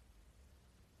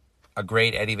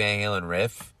Eddie Van Halen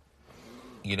riff,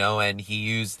 and he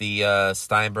used the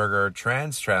Steinberger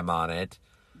trans trem on it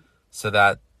so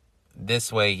that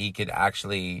this way he could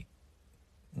actually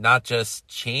not just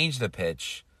change the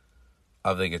pitch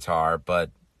of the guitar, but,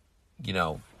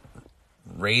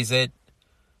 raise it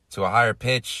to a higher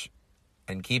pitch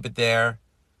and keep it there,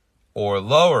 or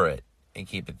lower it and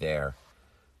keep it there.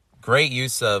 Great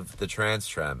use of the trans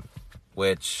trem,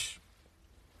 which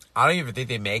I don't even think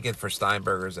they make it for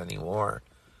Steinbergers anymore.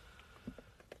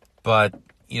 But,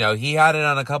 he had it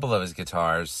on a couple of his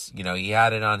guitars. He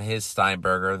had it on his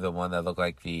Steinberger, the one that looked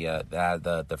like that had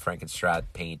the Frankenstrat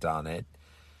paint on it.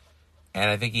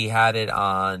 And I think he had it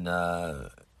on,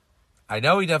 I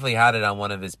know he definitely had it on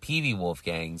one of his Peavey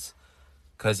Wolfgangs,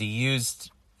 because he used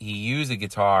a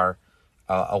guitar,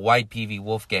 a white Peavey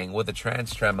Wolfgang with a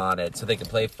trans trem on it so they could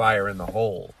play Fire in the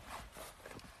Hole.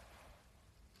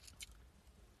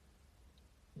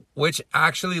 Which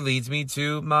actually leads me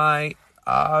to my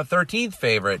 13th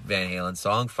favorite Van Halen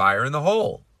song, Fire in the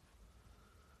Hole.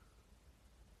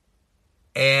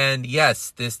 And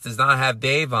yes, this does not have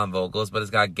Dave on vocals, but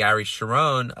it's got Gary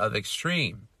Cherone of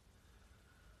Extreme.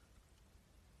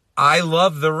 I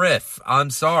love the riff. I'm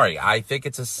sorry. I think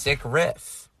it's a sick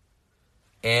riff.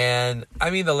 And,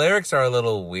 the lyrics are a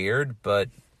little weird, but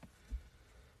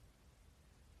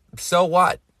so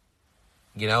what?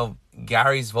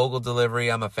 Gary's vocal delivery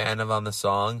I'm a fan of on the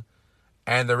song,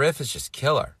 and the riff is just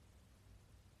killer.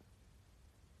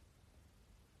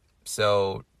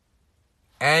 So,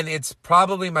 and it's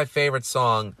probably my favorite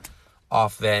song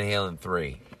off Van Halen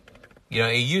 3.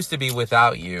 It used to be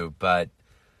Without You, but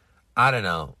I don't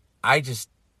know. I just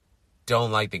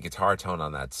don't like the guitar tone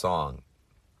on that song.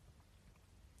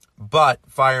 But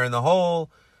Fire in the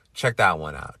Hole, check that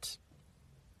one out.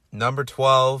 Number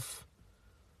 12,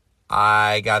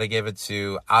 I got to give it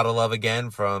to Out of Love Again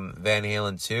from Van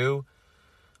Halen 2.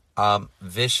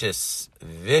 Vicious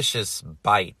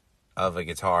bite of a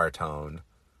guitar tone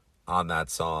on that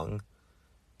song.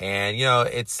 And,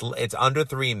 it's under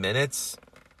 3 minutes.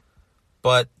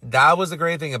 But that was the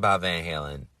great thing about Van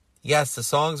Halen. Yes, the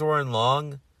songs weren't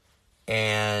long.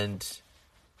 And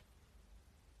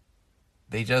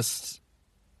they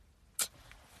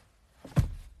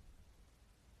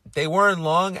weren't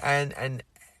long and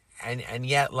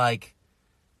yet, like,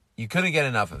 you couldn't get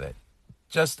enough of it.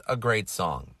 Just a great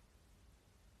song.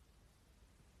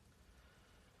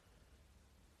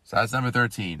 So that's number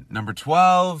 13. Number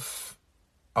 12.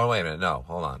 Oh, wait a minute. No,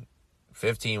 hold on.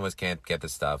 15 was Can't Get the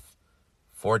Stuff.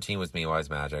 14 was Me Wise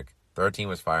Magic. 13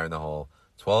 was Fire in the Hole.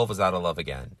 12 was Out of Love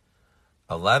Again.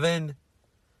 11.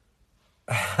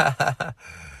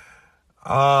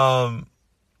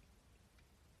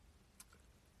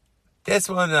 This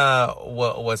one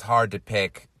was hard to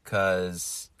pick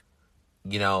because,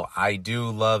 I do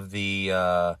love the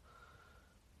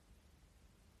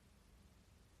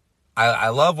I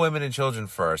love Women and Children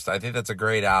First. I think that's a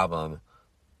great album,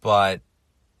 but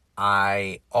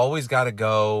I always got to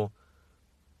go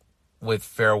with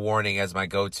Fair Warning as my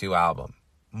go-to album,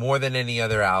 more than any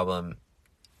other album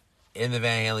in the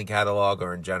Van Halen catalog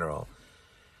or in general.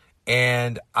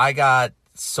 And I got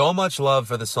so much love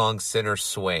for the song Sinner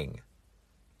Swing.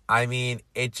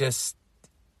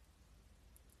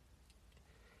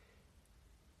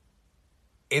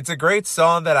 It's a great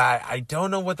song that I don't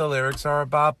know what the lyrics are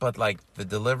about, but like the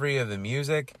delivery of the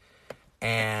music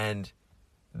and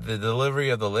the delivery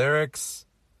of the lyrics,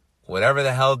 whatever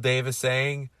the hell Dave is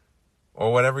saying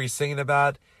or whatever he's singing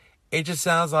about, it just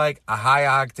sounds like a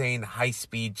high-octane,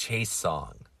 high-speed chase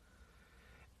song.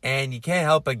 And you can't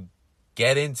help but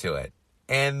get into it.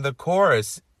 And the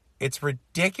chorus, it's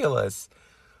ridiculous,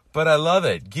 but I love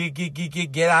it.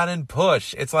 Get out and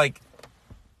push. It's like,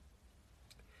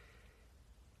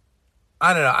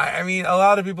 I don't know. A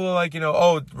lot of people are like,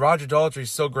 oh, Roger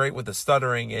Daltrey's so great with the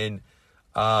stuttering in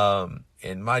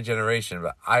My Generation,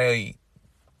 but I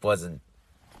wasn't.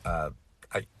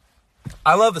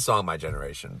 I love the song My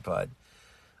Generation, but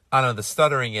I don't know, the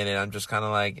stuttering in it, I'm just kind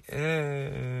of like,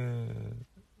 it's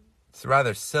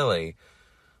rather silly.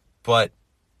 But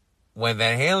when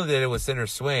Van Halen did it with Sinner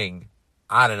Swing,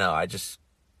 I don't know, I just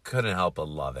couldn't help but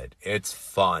love it. It's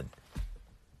fun.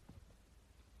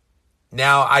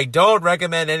 Now, I don't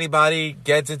recommend anybody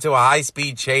gets into a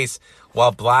high-speed chase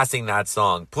while blasting that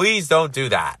song. Please don't do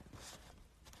that.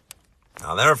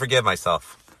 I'll never forgive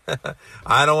myself.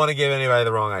 I don't want to give anybody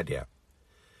the wrong idea.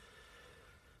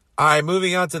 All right,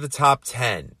 moving on to the top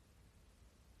 10.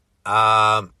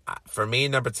 For me,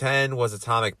 number 10 was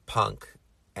Atomic Punk.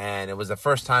 And it was the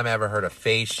first time I ever heard a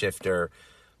phase shifter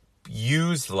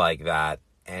used like that,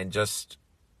 and just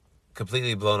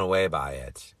completely blown away by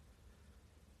it.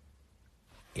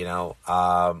 You know,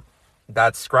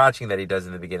 that scratching that he does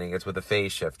in the beginning, it's with a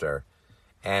phase shifter.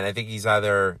 And I think he's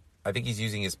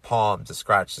using his palm to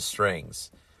scratch the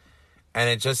strings. And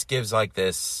it just gives like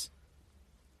this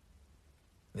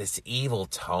evil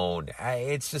tone.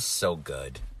 It's just so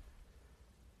good.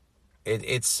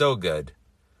 It's so good.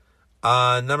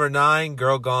 Number 9,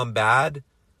 Girl Gone Bad.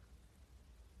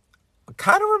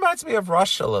 Kind of reminds me of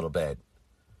Rush a little bit.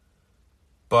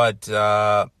 But, you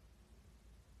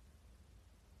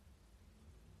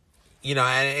know,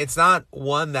 and it's not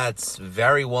one that's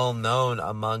very well known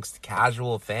amongst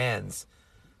casual fans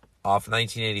off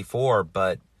 1984,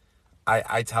 but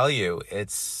I tell you,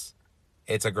 it's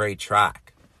a great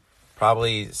track.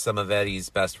 Probably some of Eddie's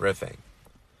best riffing.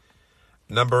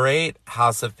 Number 8,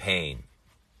 House of Pain.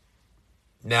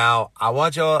 Now, I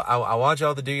want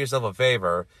y'all to do yourself a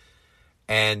favor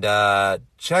and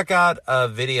check out a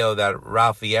video that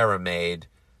Ralph Vieira made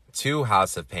to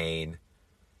House of Pain.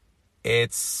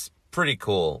 It's pretty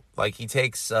cool. Like, he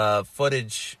takes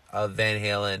footage of Van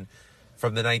Halen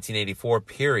from the 1984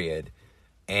 period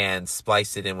and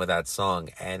spliced it in with that song,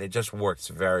 and it just works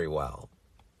very well.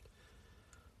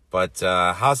 But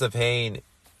House of Pain,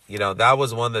 you know, that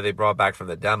was one that they brought back from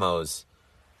the demos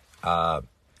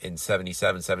in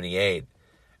 77, 78,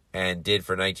 and did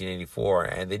for 1984,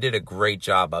 and they did a great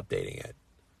job updating it.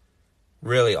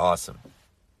 Really awesome.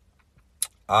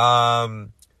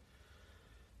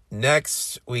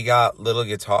 Next, we got Little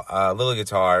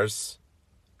Guitars,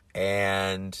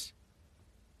 and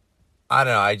I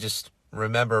don't know, I just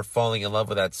remember falling in love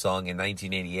with that song in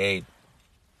 1988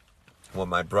 when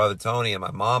my brother Tony and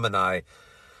my mom and I,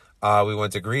 we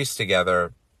went to Greece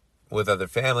together with other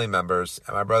family members,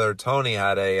 and my brother Tony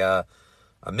had a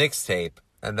mixtape,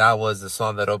 and that was the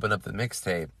song that opened up the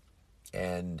mixtape,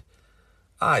 and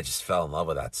I just fell in love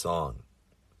with that song.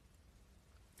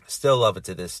 Still love it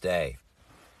to this day.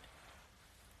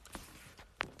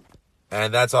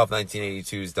 And that's off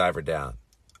 1982's Diver Down.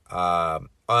 And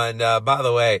by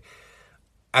the way,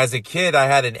 as a kid, I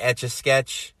had an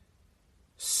Etch-a-Sketch.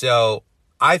 So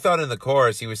I thought in the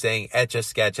chorus he was saying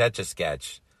Etch-a-Sketch,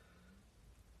 Etch-a-Sketch.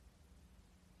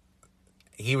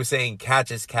 He was saying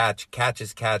catches catch,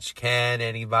 catches catch. Can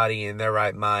anybody in their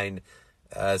right mind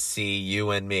see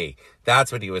you and me?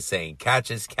 That's what he was saying.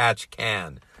 Catches catch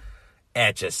can.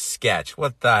 Etch-a-Sketch.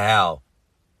 What the hell?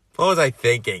 What was I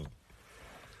thinking?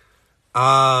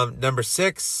 Number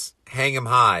 6, Hang 'Em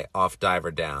High off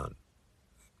Diver Down.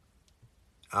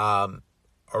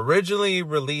 Originally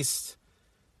released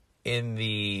in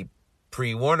the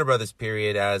pre-Warner Brothers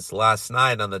period as Last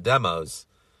Night on the demos,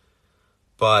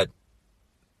 but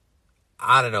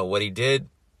I don't know what they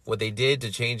did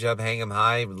to change up Hang 'Em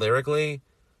High lyrically,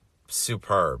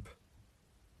 superb.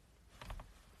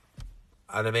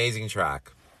 An amazing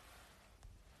track.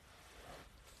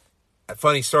 A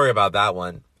funny story about that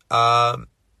one.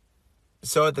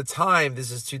 So at the time,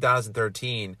 this is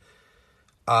 2013,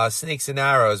 Snakes and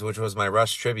Arrows, which was my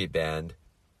Rush tribute band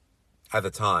at the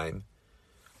time,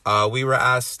 we were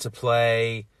asked to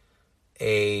play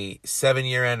a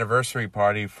 7-year anniversary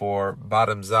party for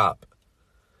Bottoms Up,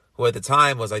 who at the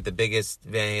time was like the biggest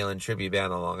Van Halen tribute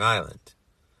band on Long Island.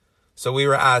 So we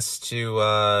were asked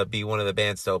to be one of the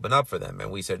bands to open up for them,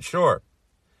 and we said sure.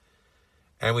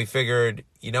 And we figured,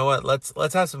 you know what,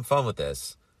 let's have some fun with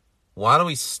this. Why don't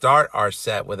we start our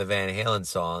set with a Van Halen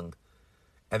song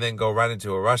and then go right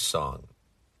into a Rush song?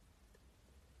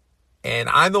 And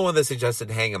I'm the one that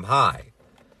suggested Hang 'Em High.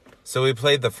 So we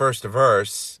played the first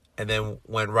verse and then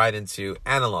went right into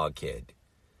Analog Kid.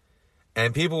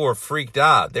 And people were freaked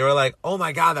out. They were like, oh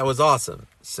my God, that was awesome.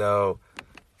 So,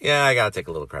 yeah, I got to take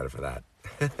a little credit for that.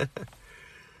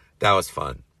 That was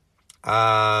fun.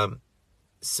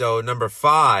 So number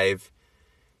 5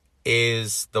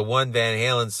 is the one Van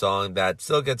Halen song that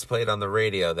still gets played on the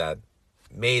radio that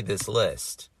made this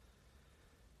list.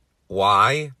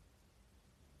 Why?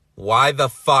 Why the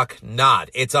fuck not?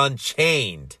 It's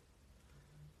Unchained.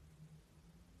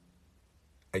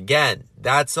 Again,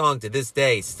 that song to this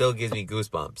day still gives me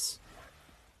goosebumps.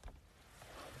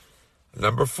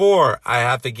 Number 4, I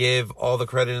have to give all the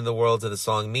credit in the world to the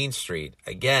song Mean Street.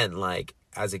 Again, like,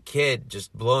 as a kid,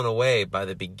 just blown away by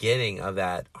the beginning of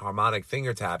that harmonic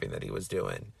finger tapping that he was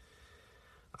doing.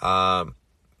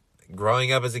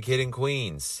 Growing up as a kid in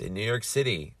Queens, in New York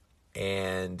City,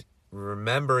 and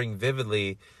remembering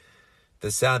vividly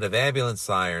the sound of ambulance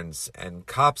sirens and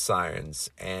cop sirens,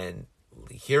 and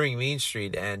hearing Mean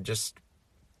Street and just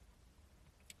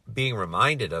being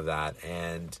reminded of that,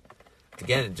 and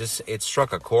again, it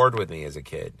struck a chord with me as a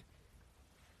kid.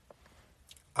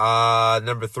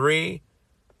 Number 3,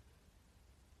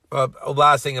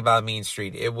 last thing about Mean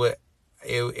Street, it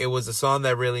was a song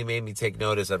that really made me take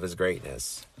notice of his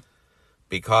greatness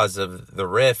because of the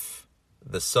riff,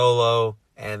 the solo,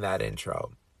 and that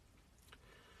intro.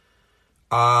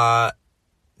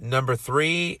 Number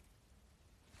 3,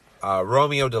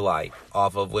 Romeo Delight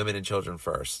off of Women and Children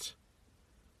First.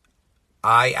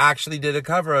 I actually did a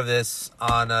cover of this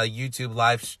on a Facebook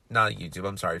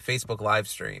live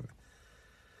stream.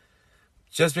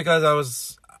 Just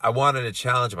because I wanted to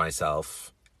challenge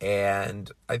myself,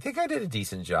 and I think I did a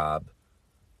decent job.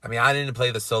 I mean, I didn't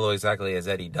play the solo exactly as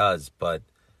Eddie does, but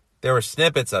there were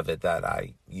snippets of it that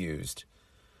I used.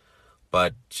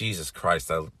 But Jesus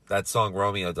Christ, that song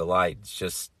Romeo Delight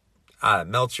just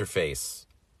melts your face.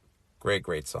 Great,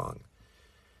 great song.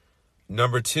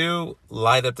 Number 2,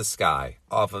 Light Up the Sky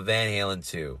off of Van Halen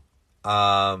 2.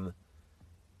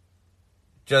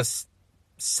 Just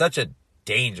such a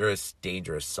dangerous,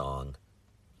 dangerous song.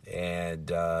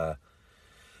 And I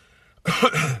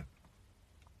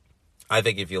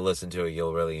think if you listen to it,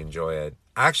 you'll really enjoy it.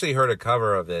 I actually heard a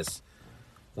cover of this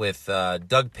with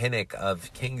Doug Pinnick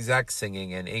of King's X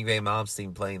singing and Yngwie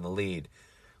Malmsteen playing the lead.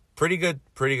 Pretty good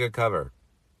cover.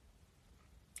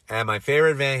 And my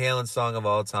favorite Van Halen song of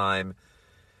all time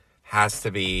has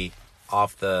to be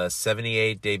off the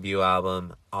 78 debut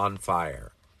album, On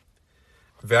Fire.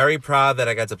 Very proud that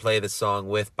I got to play this song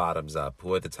with Bottoms Up,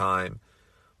 who at the time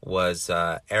was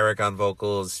Eric on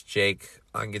vocals, Jake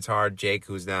on guitar, Jake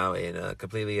who's now in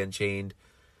Completely Unchained,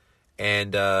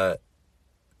 and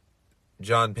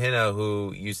John Pino,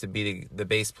 who used to be the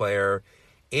bass player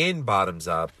in Bottoms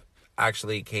Up,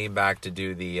 actually came back to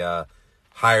do the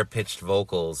higher pitched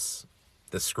vocals,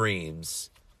 the screams.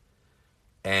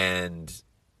 And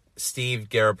Steve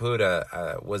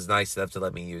Garapuda was nice enough to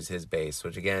let me use his bass,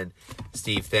 which again,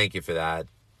 Steve, thank you for that.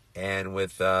 And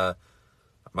with my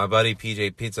buddy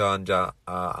PJ Pizza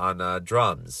on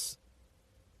drums.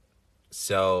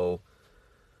 So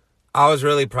I was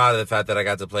really proud of the fact that I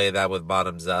got to play that with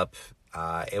Bottoms Up.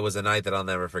 It was a night that I'll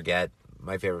never forget.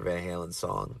 My favorite Van Halen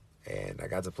song, and I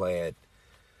got to play it.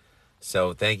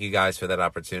 So thank you guys for that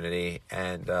opportunity,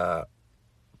 and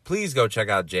please go check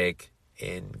out Jake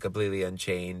in Completely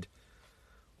Unchained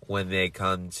when they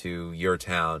come to your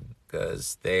town,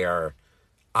 because they are,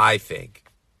 I think,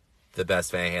 the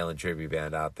best Van Halen tribute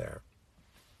band out there.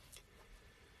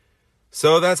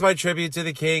 So that's my tribute to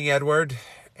the King, Edward,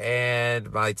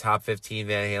 and my top 15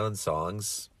 Van Halen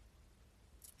songs.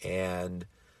 And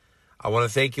I want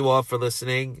to thank you all for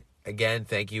listening. Again,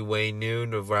 thank you, Wayne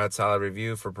Noon of Rat Salad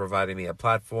Review, for providing me a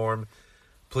platform.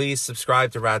 Please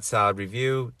subscribe to Rat Salad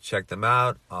Review. Check them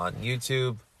out on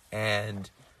YouTube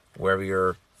and wherever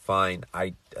your fine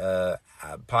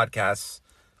podcasts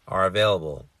are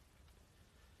available.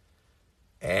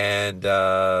 And,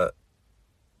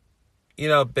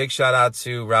 big shout out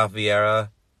to Ralph Vieira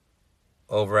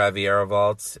over at Vieira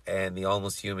Vault and the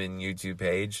Almost Human YouTube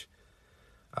page.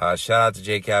 Shout out to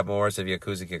J. Cab Morris of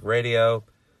Yakuza Kick Radio.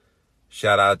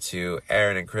 Shout out to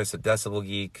Aaron and Chris of Decibel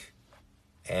Geek.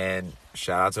 And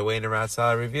shout out to Wayne and Rat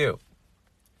Salad Review.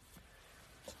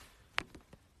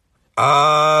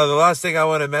 The last thing I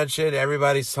want to mention,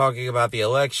 everybody's talking about the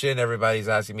election. Everybody's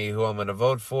asking me who I'm going to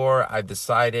vote for. I've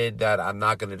decided that I'm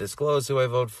not going to disclose who I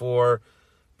vote for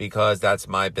because that's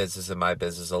my business and my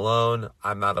business alone.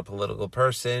 I'm not a political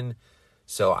person,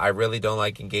 so I really don't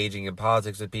like engaging in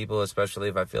politics with people, especially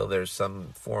if I feel there's some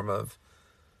form of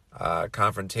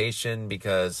confrontation,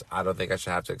 because I don't think I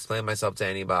should have to explain myself to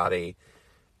anybody.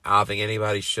 I don't think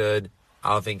anybody should.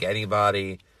 I don't think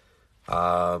anybody,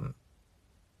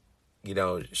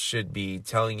 should be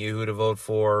telling you who to vote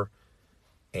for.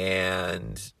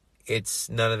 And it's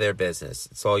none of their business.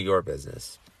 It's all your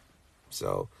business.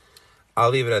 So I'll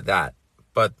leave it at that.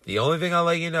 But the only thing I'll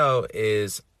let you know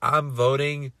is I'm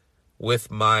voting with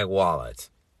my wallet.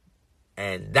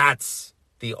 And that's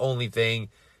the only thing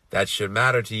that should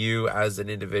matter to you as an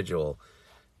individual.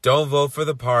 Don't vote for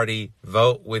the party.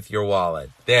 Vote with your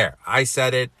wallet. There, I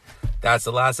said it. That's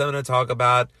the last I'm going to talk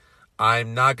about.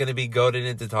 I'm not going to be goaded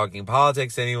into talking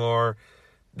politics anymore.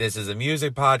 This is a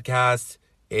music podcast.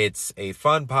 It's a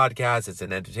fun podcast. It's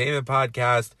an entertainment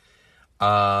podcast.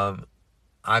 I'm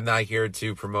not here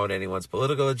to promote anyone's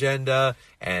political agenda,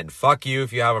 and fuck you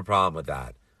if you have a problem with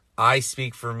that. I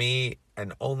speak for me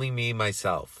and only me,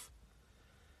 myself.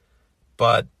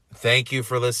 But thank you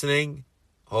for listening.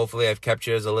 Hopefully I've kept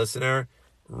you as a listener.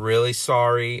 Really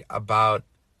sorry about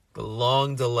the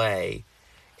long delay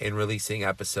in releasing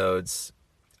episodes.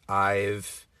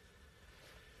 I've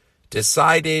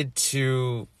decided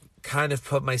to kind of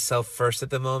put myself first at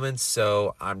the moment,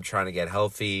 so I'm trying to get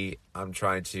healthy. I'm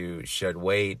trying to shed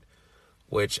weight,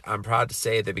 which I'm proud to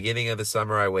say at the beginning of the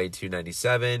summer I weighed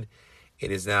 297.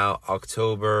 It is now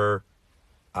October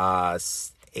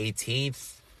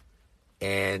 18th,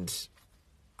 and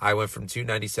I went from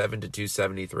 297 to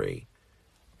 273,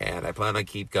 and I plan on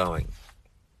keep going.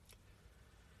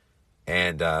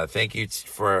 And thank you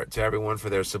to everyone for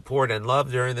their support and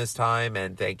love during this time,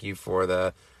 and thank you for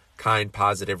the kind,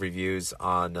 positive reviews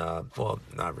on, well,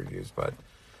 not reviews, but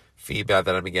feedback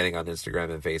that I've been getting on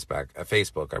Instagram and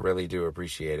Facebook. I really do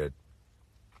appreciate it.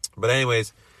 But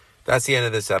anyways, that's the end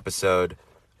of this episode.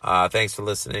 Thanks for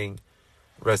listening.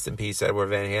 Rest in peace, Edward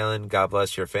Van Halen. God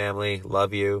bless your family.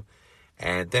 Love you.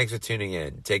 And thanks for tuning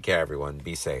in. Take care, everyone.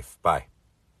 Be safe. Bye.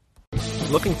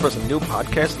 Looking for some new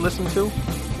podcasts to listen to?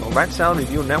 Well, Rat Salad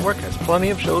Review Network has plenty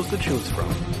of shows to choose from.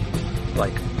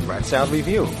 Like Rat Salad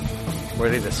Review, where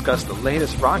they discuss the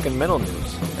latest rock and metal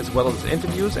news, as well as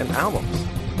interviews and albums.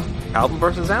 Album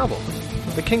versus Album,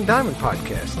 the King Diamond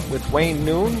Podcast, with Wayne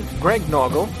Noon, Greg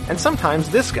Norgal, and sometimes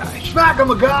this guy. Smack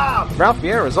 'em a gob! Ralph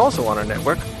Vieira is also on our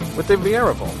network with the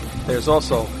Vieira Vault. There's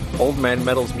also Old Man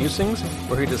Metal's Musings,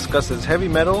 where he discusses heavy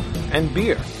metal and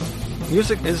beer.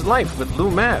 Music is Life with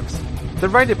Lou Mavs. The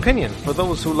Right Opinion for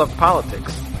those who love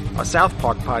politics. A South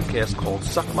Park podcast called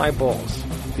Suck My Balls.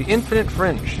 The Infinite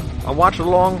Fringe, a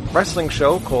watch-along wrestling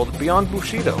show called Beyond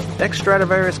Bushido.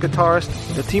 Ex-Stradivarius guitarist,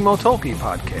 the Timo Tolkki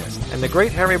podcast. And the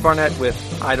Great Harry Barnett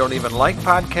with I Don't Even Like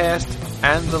Podcast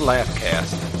and the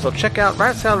Laughcast. So check out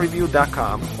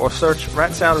ratsaladreview.com or search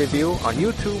Rat Salad Review on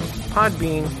YouTube,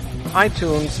 Podbean,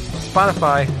 iTunes,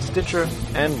 Spotify, Stitcher,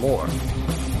 and more.